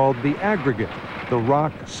engineers called the aggregate, the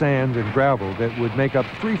rock, sand, and gravel that would make up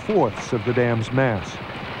 3/4 of the dam's mass.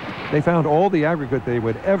 They found all the aggregate they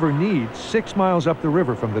would ever need 6 miles up the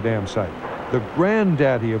river from the dam site, the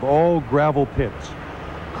granddaddy of all gravel pits,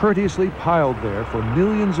 courteously piled there for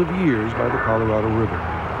millions of years by the Colorado River.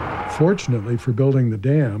 Fortunately for building the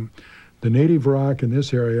dam, the native rock in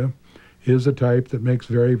this area is a type that makes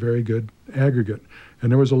very, very good aggregate.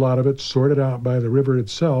 And there was a lot of it sorted out by the river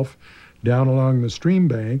itself down along the stream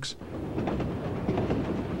banks.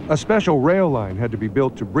 A special rail line had to be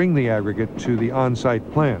built to bring the aggregate to the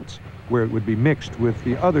on-site plants, where it would be mixed with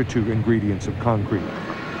the other 2 ingredients of concrete,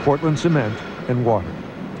 Portland cement and water.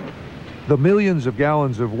 The millions of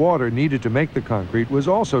gallons of water needed to make the concrete was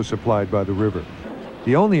also supplied by the river.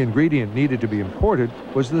 The only ingredient needed to be imported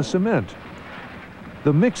was the cement.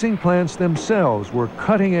 The mixing plants themselves were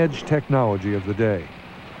cutting-edge technology of the day.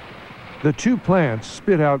 The 2 plants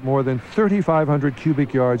spit out more than 3,500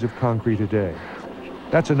 cubic yards of concrete a day.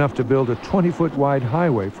 That's enough to build a 20-foot wide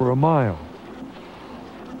highway for a mile.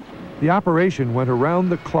 The operation went around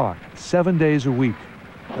the clock, 7 days a week,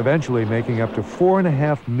 eventually making up to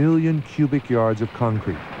 4.5 million cubic yards of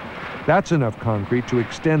concrete. That's enough concrete to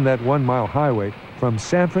extend that 1-mile highway from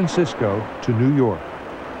San Francisco to New York.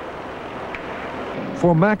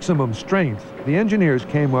 For maximum strength, the engineers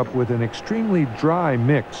came up with an extremely dry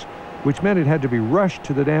mix, which meant it had to be rushed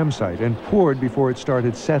to the dam site and poured before it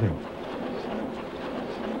started setting.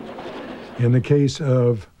 In the case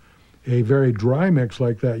of a very dry mix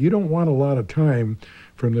like that, you don't want a lot of time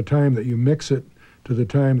from the time that you mix it to the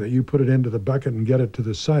time that you put it into the bucket and get it to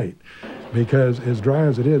the site, because as dry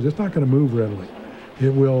as it is, it's not going to move readily.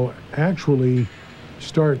 It will actually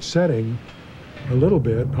start setting a little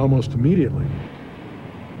bit almost immediately.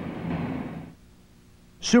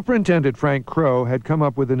 Superintendent Frank Crow had come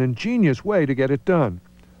up with an ingenious way to get it done.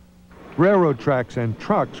 Railroad tracks and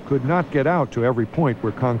trucks could not get out to every point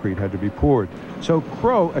where concrete had to be poured, so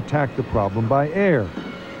Crow attacked the problem by air.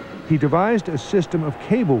 He devised a system of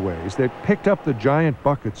cableways that picked up the giant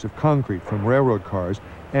buckets of concrete from railroad cars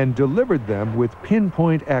and delivered them with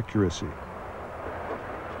pinpoint accuracy.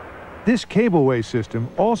 This cableway system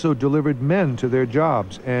also delivered men to their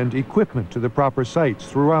jobs and equipment to the proper sites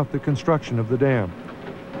throughout the construction of the dam.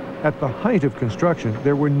 At the height of construction,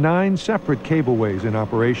 there were 9 separate cableways in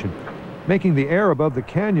operation, making the air above the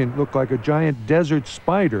canyon look like a giant desert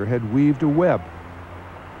spider had weaved a web.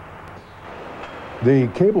 The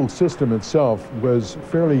cable system itself was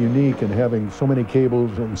fairly unique in having so many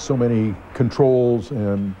cables and so many controls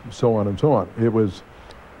and so on and so on. It was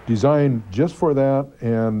designed just for that,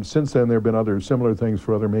 and since then there have been other similar things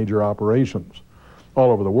for other major operations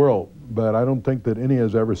all over the world, but I don't think that any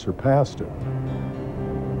has ever surpassed it.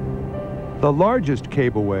 The largest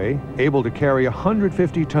cableway, able to carry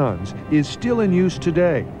 150 tons, is still in use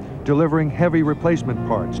today, delivering heavy replacement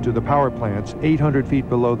parts to the power plants 800 feet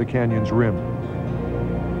below the canyon's rim.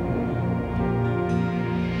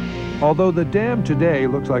 Although the dam today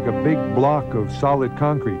looks like a big block of solid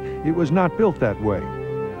concrete, it was not built that way.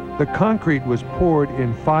 The concrete was poured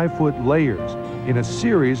in 5-foot layers in a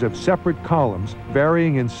series of separate columns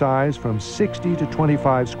varying in size from 60 to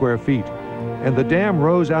 25 square feet. And the dam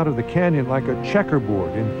rose out of the canyon like a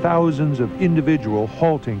checkerboard in thousands of individual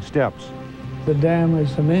halting steps. The dam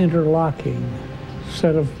is an interlocking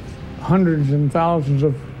set of hundreds and thousands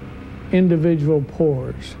of individual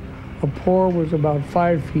pores. A pore was about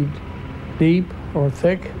 5 feet deep or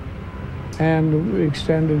thick, and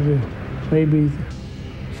extended to maybe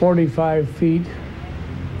 45 feet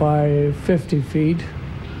by 50 feet,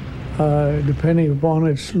 depending upon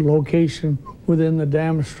its location within the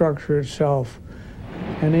dam structure itself.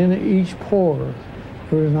 And in each pour,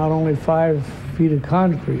 there was not only 5 feet of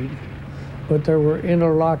concrete, but there were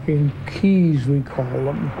interlocking keys, we call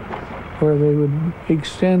them, where they would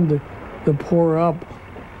extend the pour up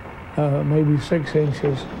maybe 6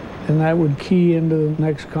 inches, and that would key into the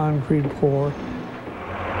next concrete pour.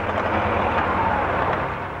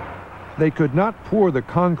 They could not pour the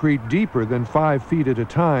concrete deeper than 5 feet at a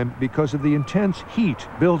time because of the intense heat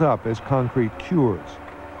built up as concrete cures.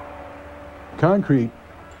 Concrete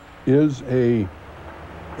is an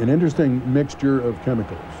interesting mixture of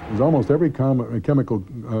chemicals. There's almost every chemical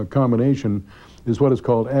combination is what is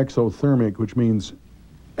called exothermic, which means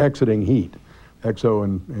exiting heat, exo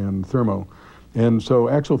and thermo. And so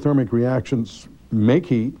exothermic reactions make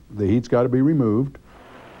heat. The heat's got to be removed.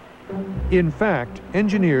 In fact,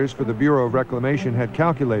 engineers for the Bureau of Reclamation had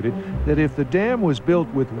calculated that if the dam was built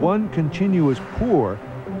with one continuous pour,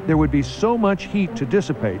 there would be so much heat to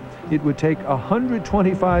dissipate, it would take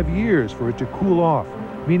 125 years for it to cool off,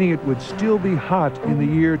 meaning it would still be hot in the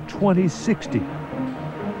year 2060.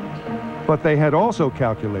 But they had also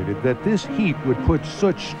calculated that this heat would put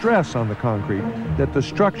such stress on the concrete that the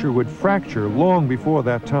structure would fracture long before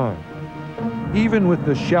that time. Even with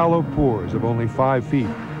the shallow pours of only 5 feet,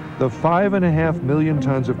 the 5.5 million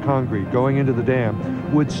tons of concrete going into the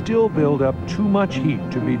dam would still build up too much heat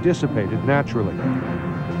to be dissipated naturally.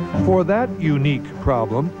 For that unique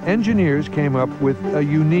problem, engineers came up with a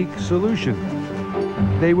unique solution.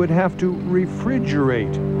 They would have to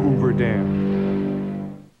refrigerate Hoover Dam.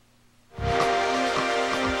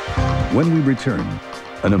 When we return,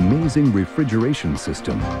 an amazing refrigeration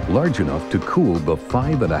system large enough to cool the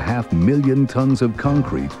 5.5 million tons of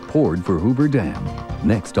concrete poured for Hoover Dam.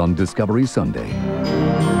 Next on Discovery Sunday.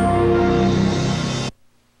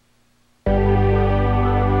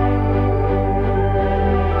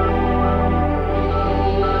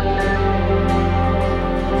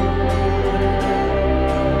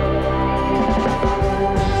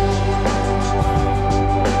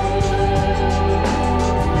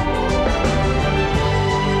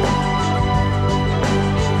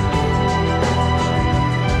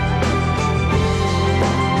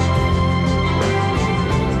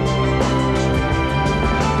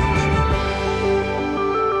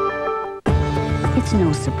 It's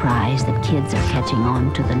no surprise that kids are catching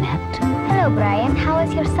on to the net. Hello, Brian. How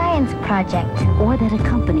was your science project? Or that a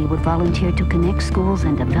company would volunteer to connect schools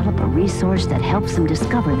and develop a resource that helps them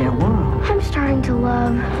discover their world. I'm starting to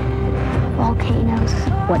love volcanoes.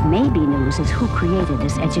 What may be news is who created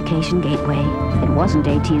this education gateway. It wasn't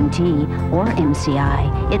AT&T or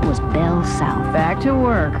MCI. It was Bell South. Back to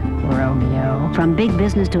work, Romeo. From big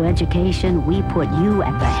business to education, we put you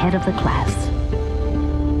at the head of the class.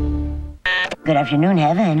 Good afternoon,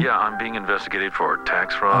 Heaven. Yeah, I'm being investigated for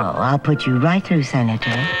tax fraud. Oh, I'll put you right through,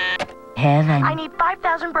 Senator. Heaven. I need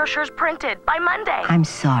 5,000 brochures printed by Monday. I'm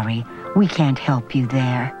sorry. We can't help you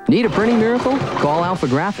there. Need a printing miracle? Call Alpha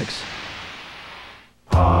Graphics.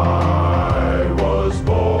 I was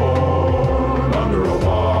born under a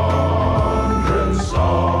wandering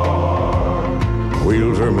star.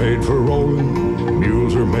 Wheels are made for rolling,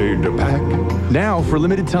 mules are made to pack. Now, for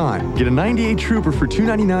limited time, get a 98 Trooper for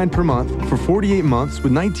 $299 per month for 48 months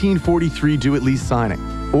with 1943 due at lease signing.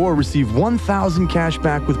 Or receive $1,000 cash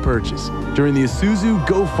back with purchase during the Isuzu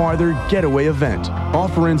Go Farther Getaway event.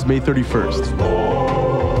 Offer ends May 31st.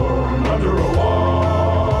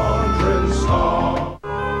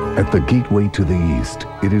 At the gateway to the East,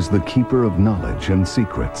 it is the keeper of knowledge and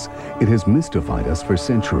secrets. It has mystified us for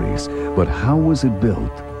centuries, but how was it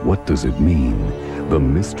built? What does it mean? The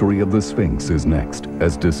mystery of the Sphinx is next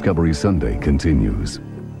as Discovery Sunday continues.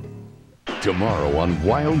 Tomorrow on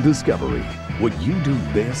Wild Discovery, would you do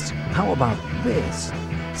this? How about this?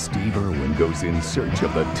 Steve Irwin goes in search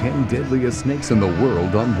of the 10 deadliest snakes in the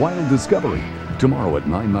world on Wild Discovery. Tomorrow at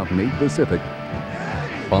 9 Mountain 8 Pacific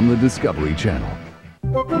on the Discovery Channel.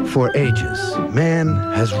 For ages, man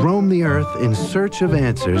has roamed the earth in search of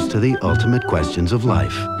answers to the ultimate questions of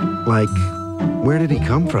life. Like, where did he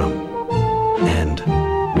come from? And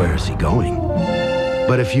where is he going?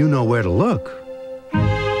 But if you know where to look,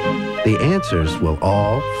 the answers will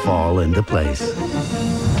all fall into place.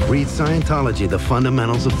 Read Scientology, The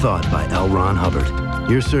Fundamentals of Thought by L. Ron Hubbard.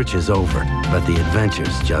 Your search is over, but the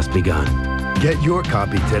adventure's just begun. Get your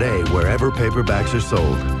copy today wherever paperbacks are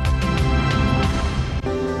sold.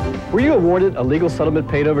 Were you awarded a legal settlement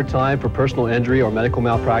paid over time for personal injury or medical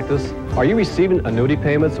malpractice? Are you receiving annuity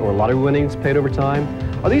payments or lottery winnings paid over time?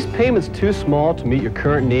 Are these payments too small to meet your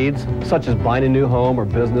current needs, such as buying a new home or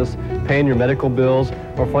business, paying your medical bills,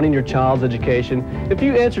 or funding your child's education? If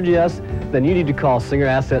you answered yes, then you need to call Singer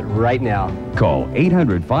Asset right now. Call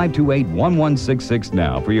 800-528-1166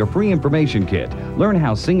 now for your free information kit. Learn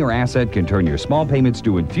how Singer Asset can turn your small payments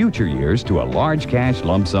due in future years to a large cash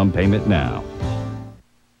lump sum payment now.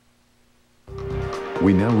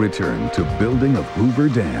 We now return to building of Hoover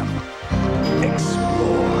Dam.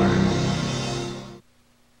 Explore.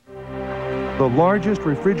 The largest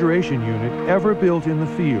refrigeration unit ever built in the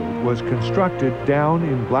field was constructed down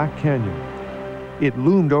in Black Canyon. It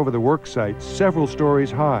loomed over the work site several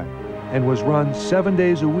stories high and was run 7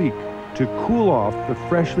 days a week to cool off the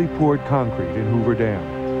freshly poured concrete in Hoover Dam.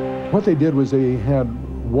 What they did was they had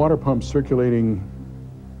water pumps circulating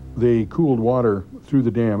the cooled water through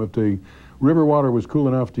the dam. If the river water was cool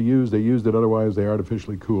enough to use, they used it, otherwise they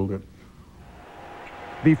artificially cooled it.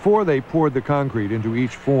 Before they poured the concrete into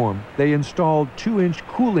each form, they installed 2-inch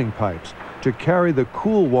cooling pipes to carry the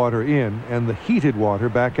cool water in and the heated water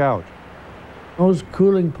back out. Those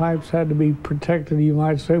cooling pipes had to be protected, you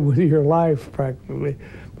might say, with your life practically,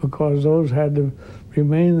 because those had to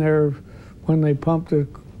remain there when they pumped the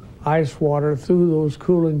ice water through those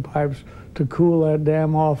cooling pipes to cool that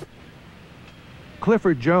dam off.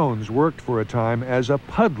 Clifford Jones worked for a time as a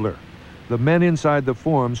puddler, the men inside the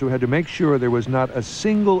forms who had to make sure there was not a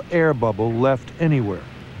single air bubble left anywhere.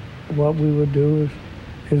 What we would do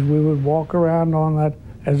is we would walk around on that,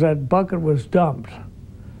 as that bucket was dumped,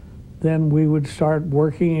 then we would start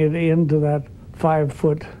working it into that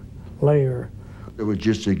 5-foot layer. It was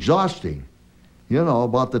just exhausting. You know,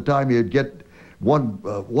 about the time you'd get one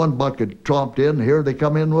bucket tromped in, here they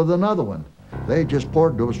come in with another one. They just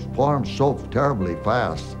poured those farms so terribly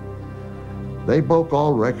fast. They broke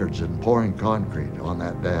all records in pouring concrete on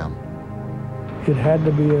that dam. It had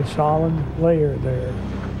to be a solid layer there,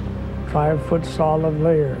 5-foot solid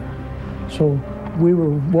layer. So we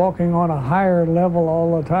were walking on a higher level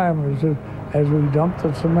all the time. As we dumped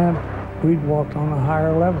the cement, we'd walk on a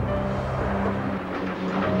higher level.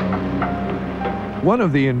 One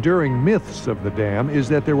of the enduring myths of the dam is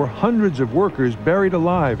that there were hundreds of workers buried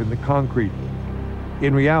alive in the concrete.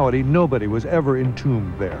 In reality, nobody was ever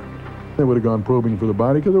entombed there. They would have gone probing for the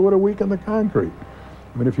body because it would have weakened the concrete.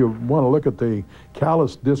 I mean, if you want to look at the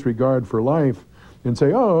callous disregard for life and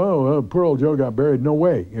say, oh, poor old Joe got buried, no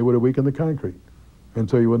way, it would have weakened the concrete. And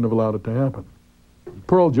so you wouldn't have allowed it to happen.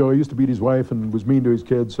 Poor old Joe used to beat his wife and was mean to his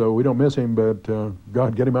kids, so we don't miss him, but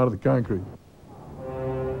God, get him out of the concrete.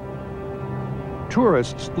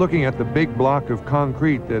 Tourists looking at the big block of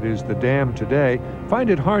concrete that is the dam today find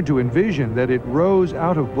it hard to envision that it rose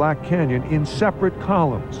out of Black Canyon in separate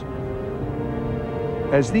columns.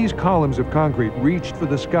 As these columns of concrete reached for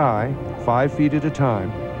the sky, 5 feet at a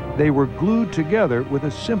time, they were glued together with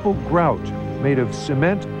a simple grout made of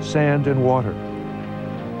cement, sand, and water.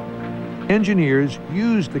 Engineers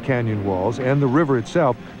used the canyon walls and the river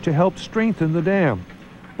itself to help strengthen the dam.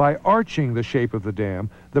 By arching the shape of the dam,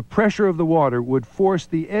 the pressure of the water would force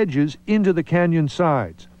the edges into the canyon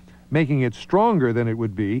sides, making it stronger than it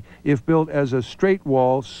would be if built as a straight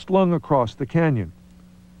wall slung across the canyon.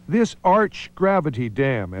 This arch gravity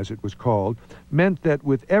dam, as it was called, meant that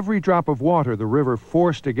with every drop of water the river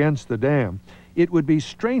forced against the dam, it would be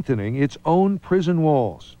strengthening its own prison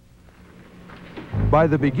walls. By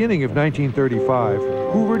the beginning of 1935,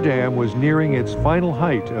 Hoover Dam was nearing its final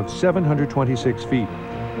height of 726 feet,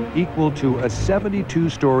 equal to a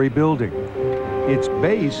 72-story building. Its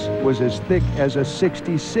base was as thick as a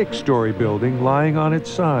 66-story building lying on its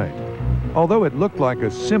side. Although it looked like a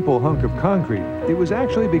simple hunk of concrete, it was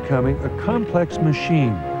actually becoming a complex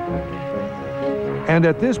machine. And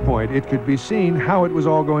at this point, it could be seen how it was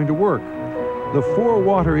all going to work. The 4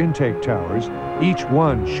 water intake towers, each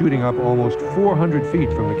one shooting up almost 400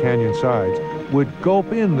 feet from the canyon sides, would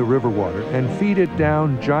gulp in the river water and feed it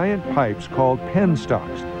down giant pipes called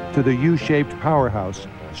penstocks to the U-shaped powerhouse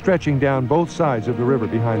stretching down both sides of the river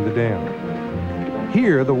behind the dam.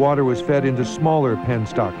 Here, the water was fed into smaller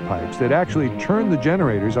penstock pipes that actually turned the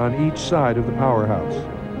generators on each side of the powerhouse.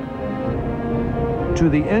 To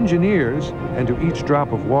the engineers and to each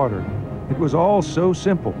drop of water, it was all so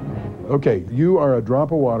simple. Okay, you are a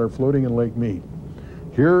drop of water floating in Lake Mead.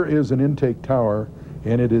 Here is an intake tower,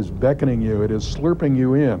 and it is beckoning you, it is slurping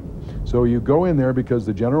you in. So you go in there because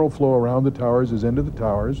the general flow around the towers is into the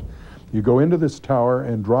towers. You go into this tower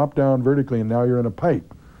and drop down vertically, and now you're in a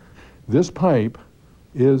pipe. This pipe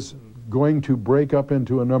is going to break up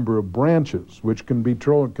into a number of branches, which can be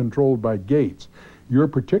controlled by gates. Your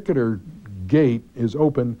particular gate is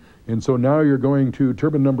open And so now you're going to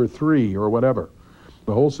turbine number 3 or whatever.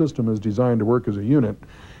 The whole system is designed to work as a unit.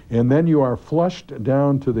 And then you are flushed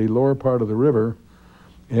down to the lower part of the river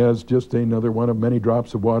as just another one of many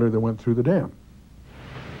drops of water that went through the dam.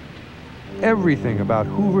 Everything about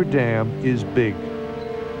Hoover Dam is big.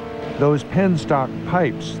 Those penstock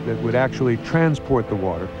pipes that would actually transport the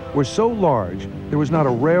water were so large there was not a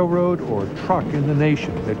railroad or truck in the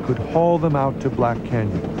nation that could haul them out to Black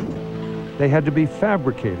Canyon. They had to be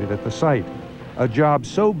fabricated at the site, a job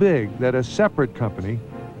so big that a separate company,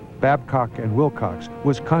 Babcock and Wilcox,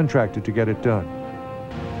 was contracted to get it done.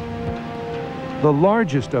 The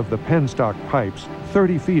largest of the penstock pipes,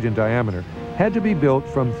 30 feet in diameter, had to be built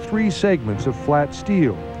from 3 segments of flat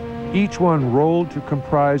steel, each one rolled to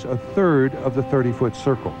comprise a third of the 30-foot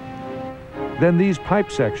circle. Then these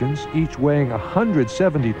pipe sections, each weighing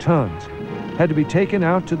 170 tons, had to be taken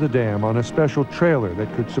out to the dam on a special trailer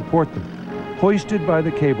that could support them, hoisted by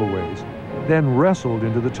the cableways, then wrestled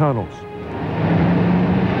into the tunnels.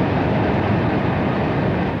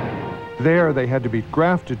 There they had to be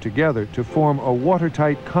grafted together to form a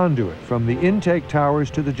watertight conduit from the intake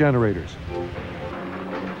towers to the generators.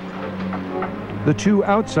 The 2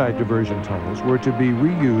 outside diversion tunnels were to be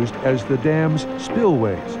reused as the dam's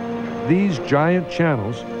spillways. These giant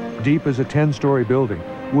channels, deep as a 10-story building,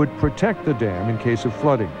 would protect the dam in case of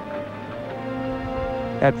flooding.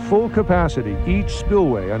 At full capacity, each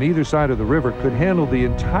spillway on either side of the river could handle the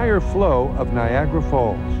entire flow of Niagara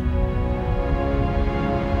Falls.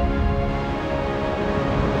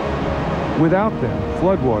 Without them,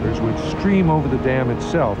 floodwaters would stream over the dam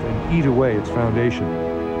itself and eat away its foundation.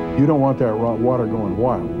 You don't want that raw water going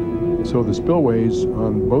wild. So the spillways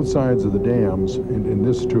on both sides of the dams, and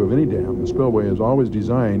this is true of any dam, the spillway is always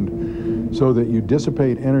designed so that you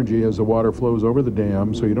dissipate energy as the water flows over the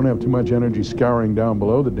dam, so you don't have too much energy scouring down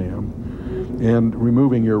below the dam and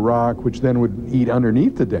removing your rock, which then would eat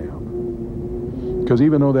underneath the dam. Because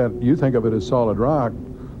even though that you think of it as solid rock,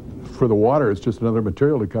 for the water it's just another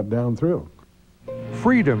material to cut down through.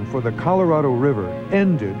 Freedom for the Colorado River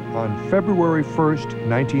ended on February 1st,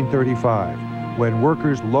 1935, when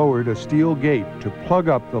workers lowered a steel gate to plug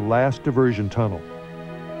up the last diversion tunnel.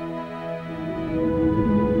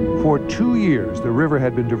 For 2 years, the river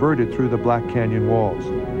had been diverted through the Black Canyon walls.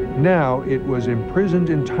 Now it was imprisoned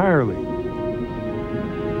entirely.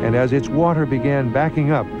 And as its water began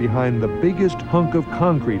backing up behind the biggest hunk of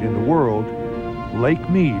concrete in the world, Lake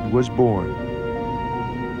Mead was born.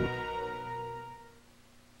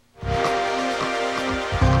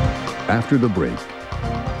 After the break,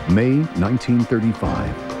 May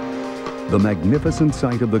 1935, the magnificent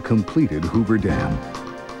site of the completed Hoover Dam,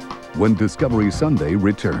 when Discovery Sunday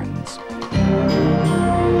returns.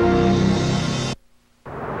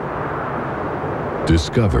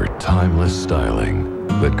 Discover timeless styling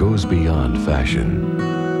that goes beyond fashion.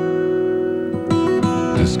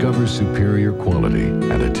 Discover superior quality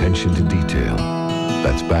and attention to detail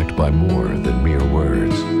that's backed by more than mere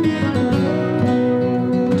words.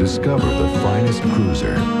 Discover the finest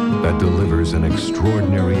cruiser that delivers an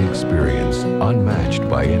extraordinary experience unmatched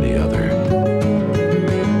by any other.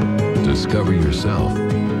 Discover yourself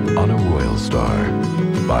on a Royal Star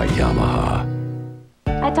by Yamaha.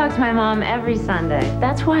 I talk to my mom every Sunday.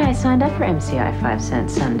 That's why I signed up for MCI 5-cent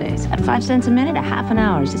Sundays. At 5 cents a minute, a half an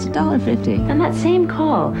hour is just $1.50. And that same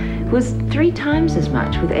call was 3 times as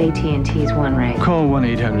much with AT&T's One Rate. Call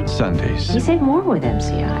 1-800-SUNDAYS. You save more with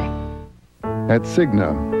MCI. At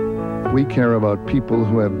Cigna, we care about people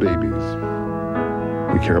who have babies.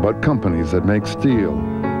 We care about companies that make steel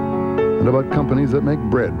and about companies that make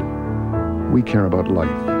bread. We care about life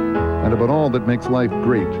and about all that makes life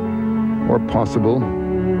great or possible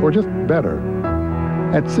or just better.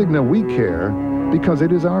 At Cigna, we care because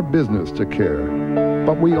it is our business to care.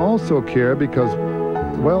 But we also care because,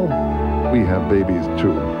 well, we have babies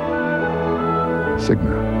too.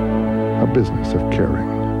 Cigna, a business of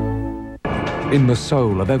caring. In the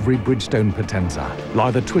soul of every Bridgestone Potenza lie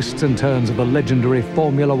the twists and turns of the legendary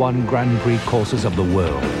Formula One Grand Prix courses of the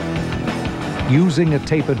world. Using a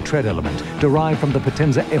tapered tread element derived from the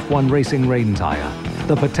Potenza F1 Racing Rain Tire,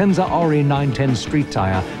 the Potenza RE 910 Street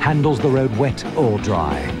Tire handles the road wet or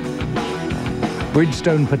dry.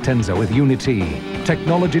 Bridgestone Potenza with Unity,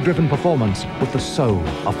 technology-driven performance with the soul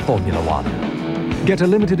of Formula One. Get a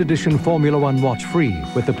limited edition Formula One watch free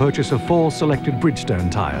with the purchase of 4 selected Bridgestone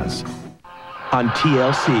tires. On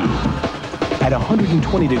TLC, at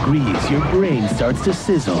 120 degrees, your brain starts to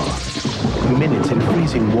sizzle. Minutes in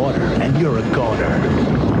freezing water and you're a goner.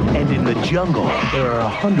 And in the jungle, there are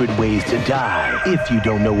 100 ways to die if you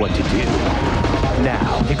don't know what to do.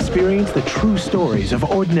 Now, experience the true stories of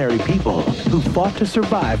ordinary people who fought to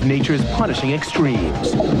survive nature's punishing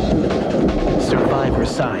extremes. Survivor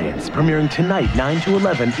Science, premiering tonight, 9 to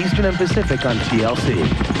 11 Eastern and Pacific on TLC.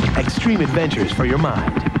 Extreme adventures for your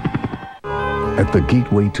mind. At the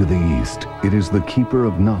gateway to the East, it is the keeper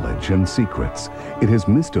of knowledge and secrets. It has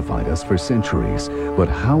mystified us for centuries, but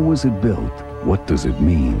how was it built? What does it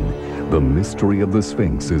mean? The mystery of the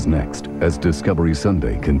Sphinx is next, as Discovery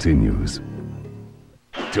Sunday continues.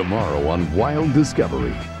 Tomorrow on Wild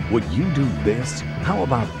Discovery, would you do this? How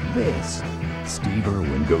about this? Steve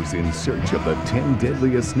Irwin goes in search of the 10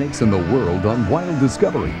 deadliest snakes in the world on Wild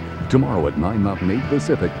Discovery. Tomorrow at 9 Mountain, 8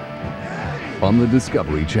 Pacific on the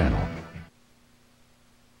Discovery Channel.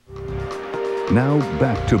 Now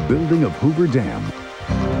back to building of Hoover Dam.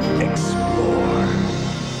 Explore.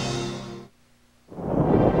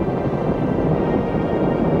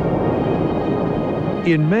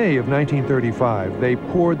 In May of 1935, they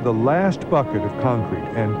poured the last bucket of concrete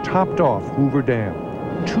and topped off Hoover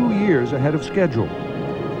Dam, 2 years ahead of schedule.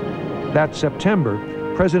 That September,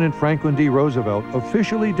 President Franklin D. Roosevelt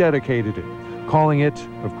officially dedicated it, calling it,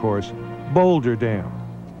 of course, Boulder Dam.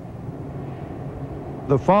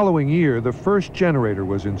 The following year, the first generator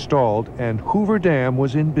was installed and Hoover Dam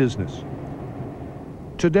was in business.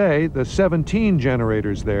 Today, the 17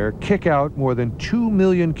 generators there kick out more than 2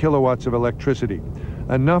 million kilowatts of electricity,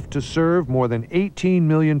 enough to serve more than 18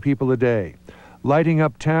 million people a day, lighting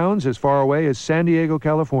up towns as far away as San Diego,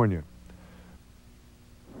 California.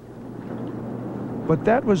 But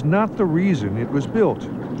that was not the reason it was built.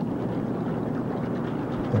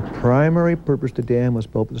 The primary purpose of the dam was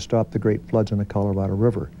built to stop the great floods in the Colorado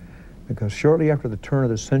River, because shortly after the turn of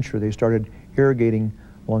the century, they started irrigating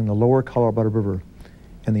along the lower Colorado River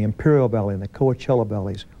and the Imperial Valley and the Coachella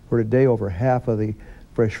Valleys, where today over half of the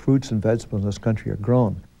fresh fruits and vegetables in this country are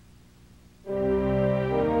grown.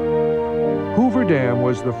 Hoover Dam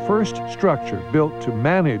was the first structure built to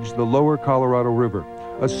manage the lower Colorado River,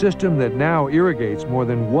 a system that now irrigates more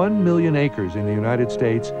than 1 million acres in the United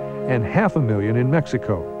States and 500,000 in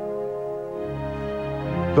Mexico.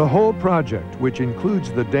 The whole project, which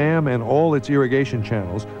includes the dam and all its irrigation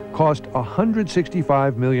channels, cost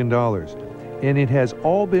 $165 million, and it has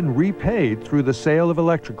all been repaid through the sale of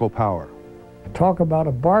electrical power. Talk about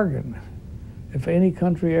a bargain. If any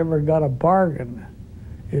country ever got a bargain,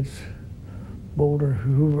 it's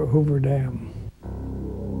Hoover Dam.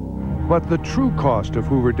 But the true cost of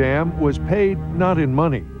Hoover Dam was paid not in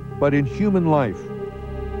money, but in human life.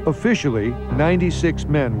 Officially, 96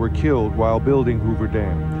 men were killed while building Hoover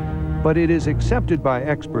Dam, but it is accepted by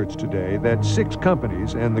experts today that 6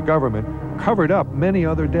 companies and the government covered up many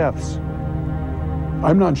other deaths.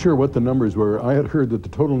 I'm not sure what the numbers were. I had heard that the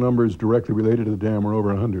total numbers directly related to the dam were over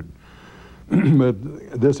 100.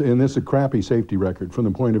 But this is a crappy safety record from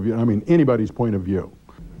the point of view, I mean, anybody's point of view.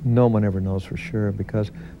 No one ever knows for sure, because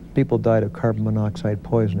people died of carbon monoxide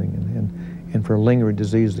poisoning and for lingering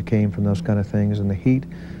disease that came from those kind of things and the heat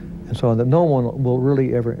and so on, that no one will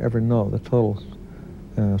really ever know the total.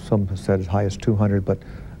 Some have said as high as 200, but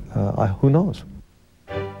who knows?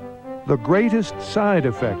 The greatest side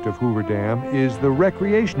effect of Hoover Dam is the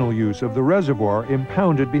recreational use of the reservoir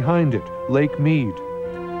impounded behind it, Lake Mead.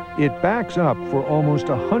 It backs up for almost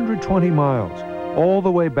 120 miles, all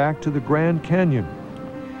the way back to the Grand Canyon.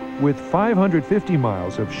 With 550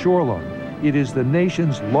 miles of shoreline, it is the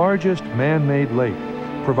nation's largest man-made lake,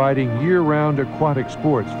 providing year-round aquatic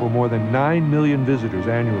sports for more than 9 million visitors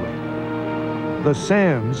annually. The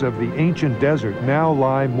sands of the ancient desert now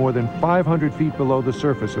lie more than 500 feet below the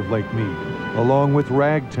surface of Lake Mead, along with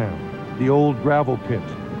Ragtown, the old gravel pit,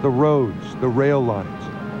 the roads, the rail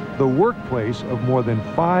lines, the workplace of more than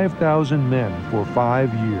 5,000 men for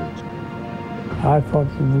 5 years. I thought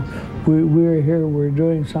we're here, we're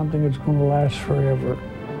doing something that's going to last forever.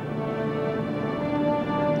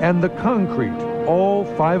 And the concrete, all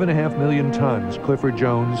 5.5 million tons Clifford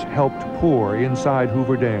Jones helped pour inside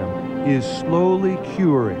Hoover Dam, is slowly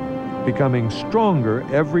curing, becoming stronger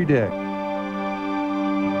every day.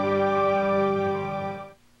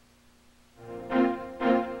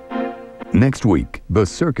 Next week, the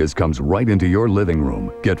circus comes right into your living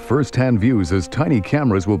room. Get first-hand views as tiny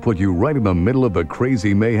cameras will put you right in the middle of the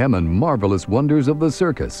crazy mayhem and marvelous wonders of the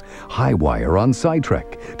circus. High Wire on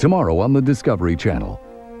Sidetrek, tomorrow on the Discovery Channel.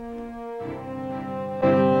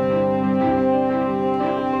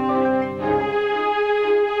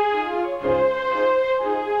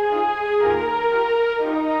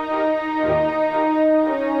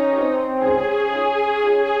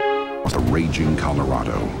 Raging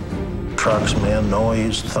Colorado, trucks, man,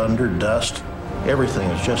 noise, thunder, dust. Everything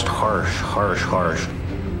is just harsh, harsh, harsh.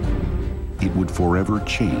 It would forever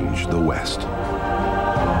change the West.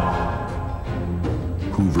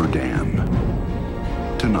 Hoover Dam.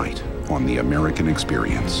 Tonight on The American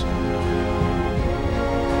Experience.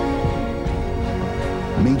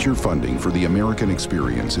 Major funding for The American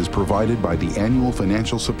Experience is provided by the annual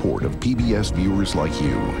financial support of PBS viewers like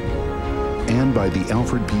you, and by the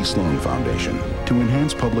Alfred P. Sloan Foundation to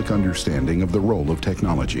enhance public understanding of the role of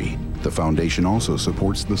technology. The foundation also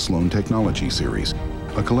supports the Sloan Technology Series,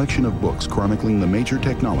 a collection of books chronicling the major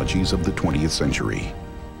technologies of the 20th century.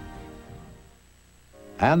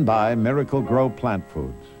 And by Miracle Grow Plant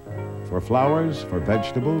Foods. For flowers, for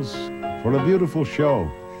vegetables, for a beautiful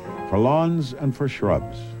show, for lawns and for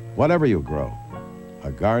shrubs. Whatever you grow,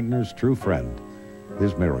 a gardener's true friend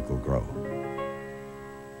is Miracle Grow.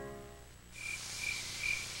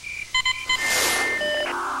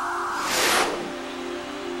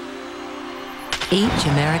 Each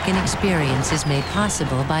American experience is made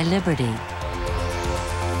possible by Liberty.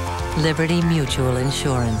 Liberty Mutual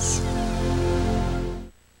Insurance.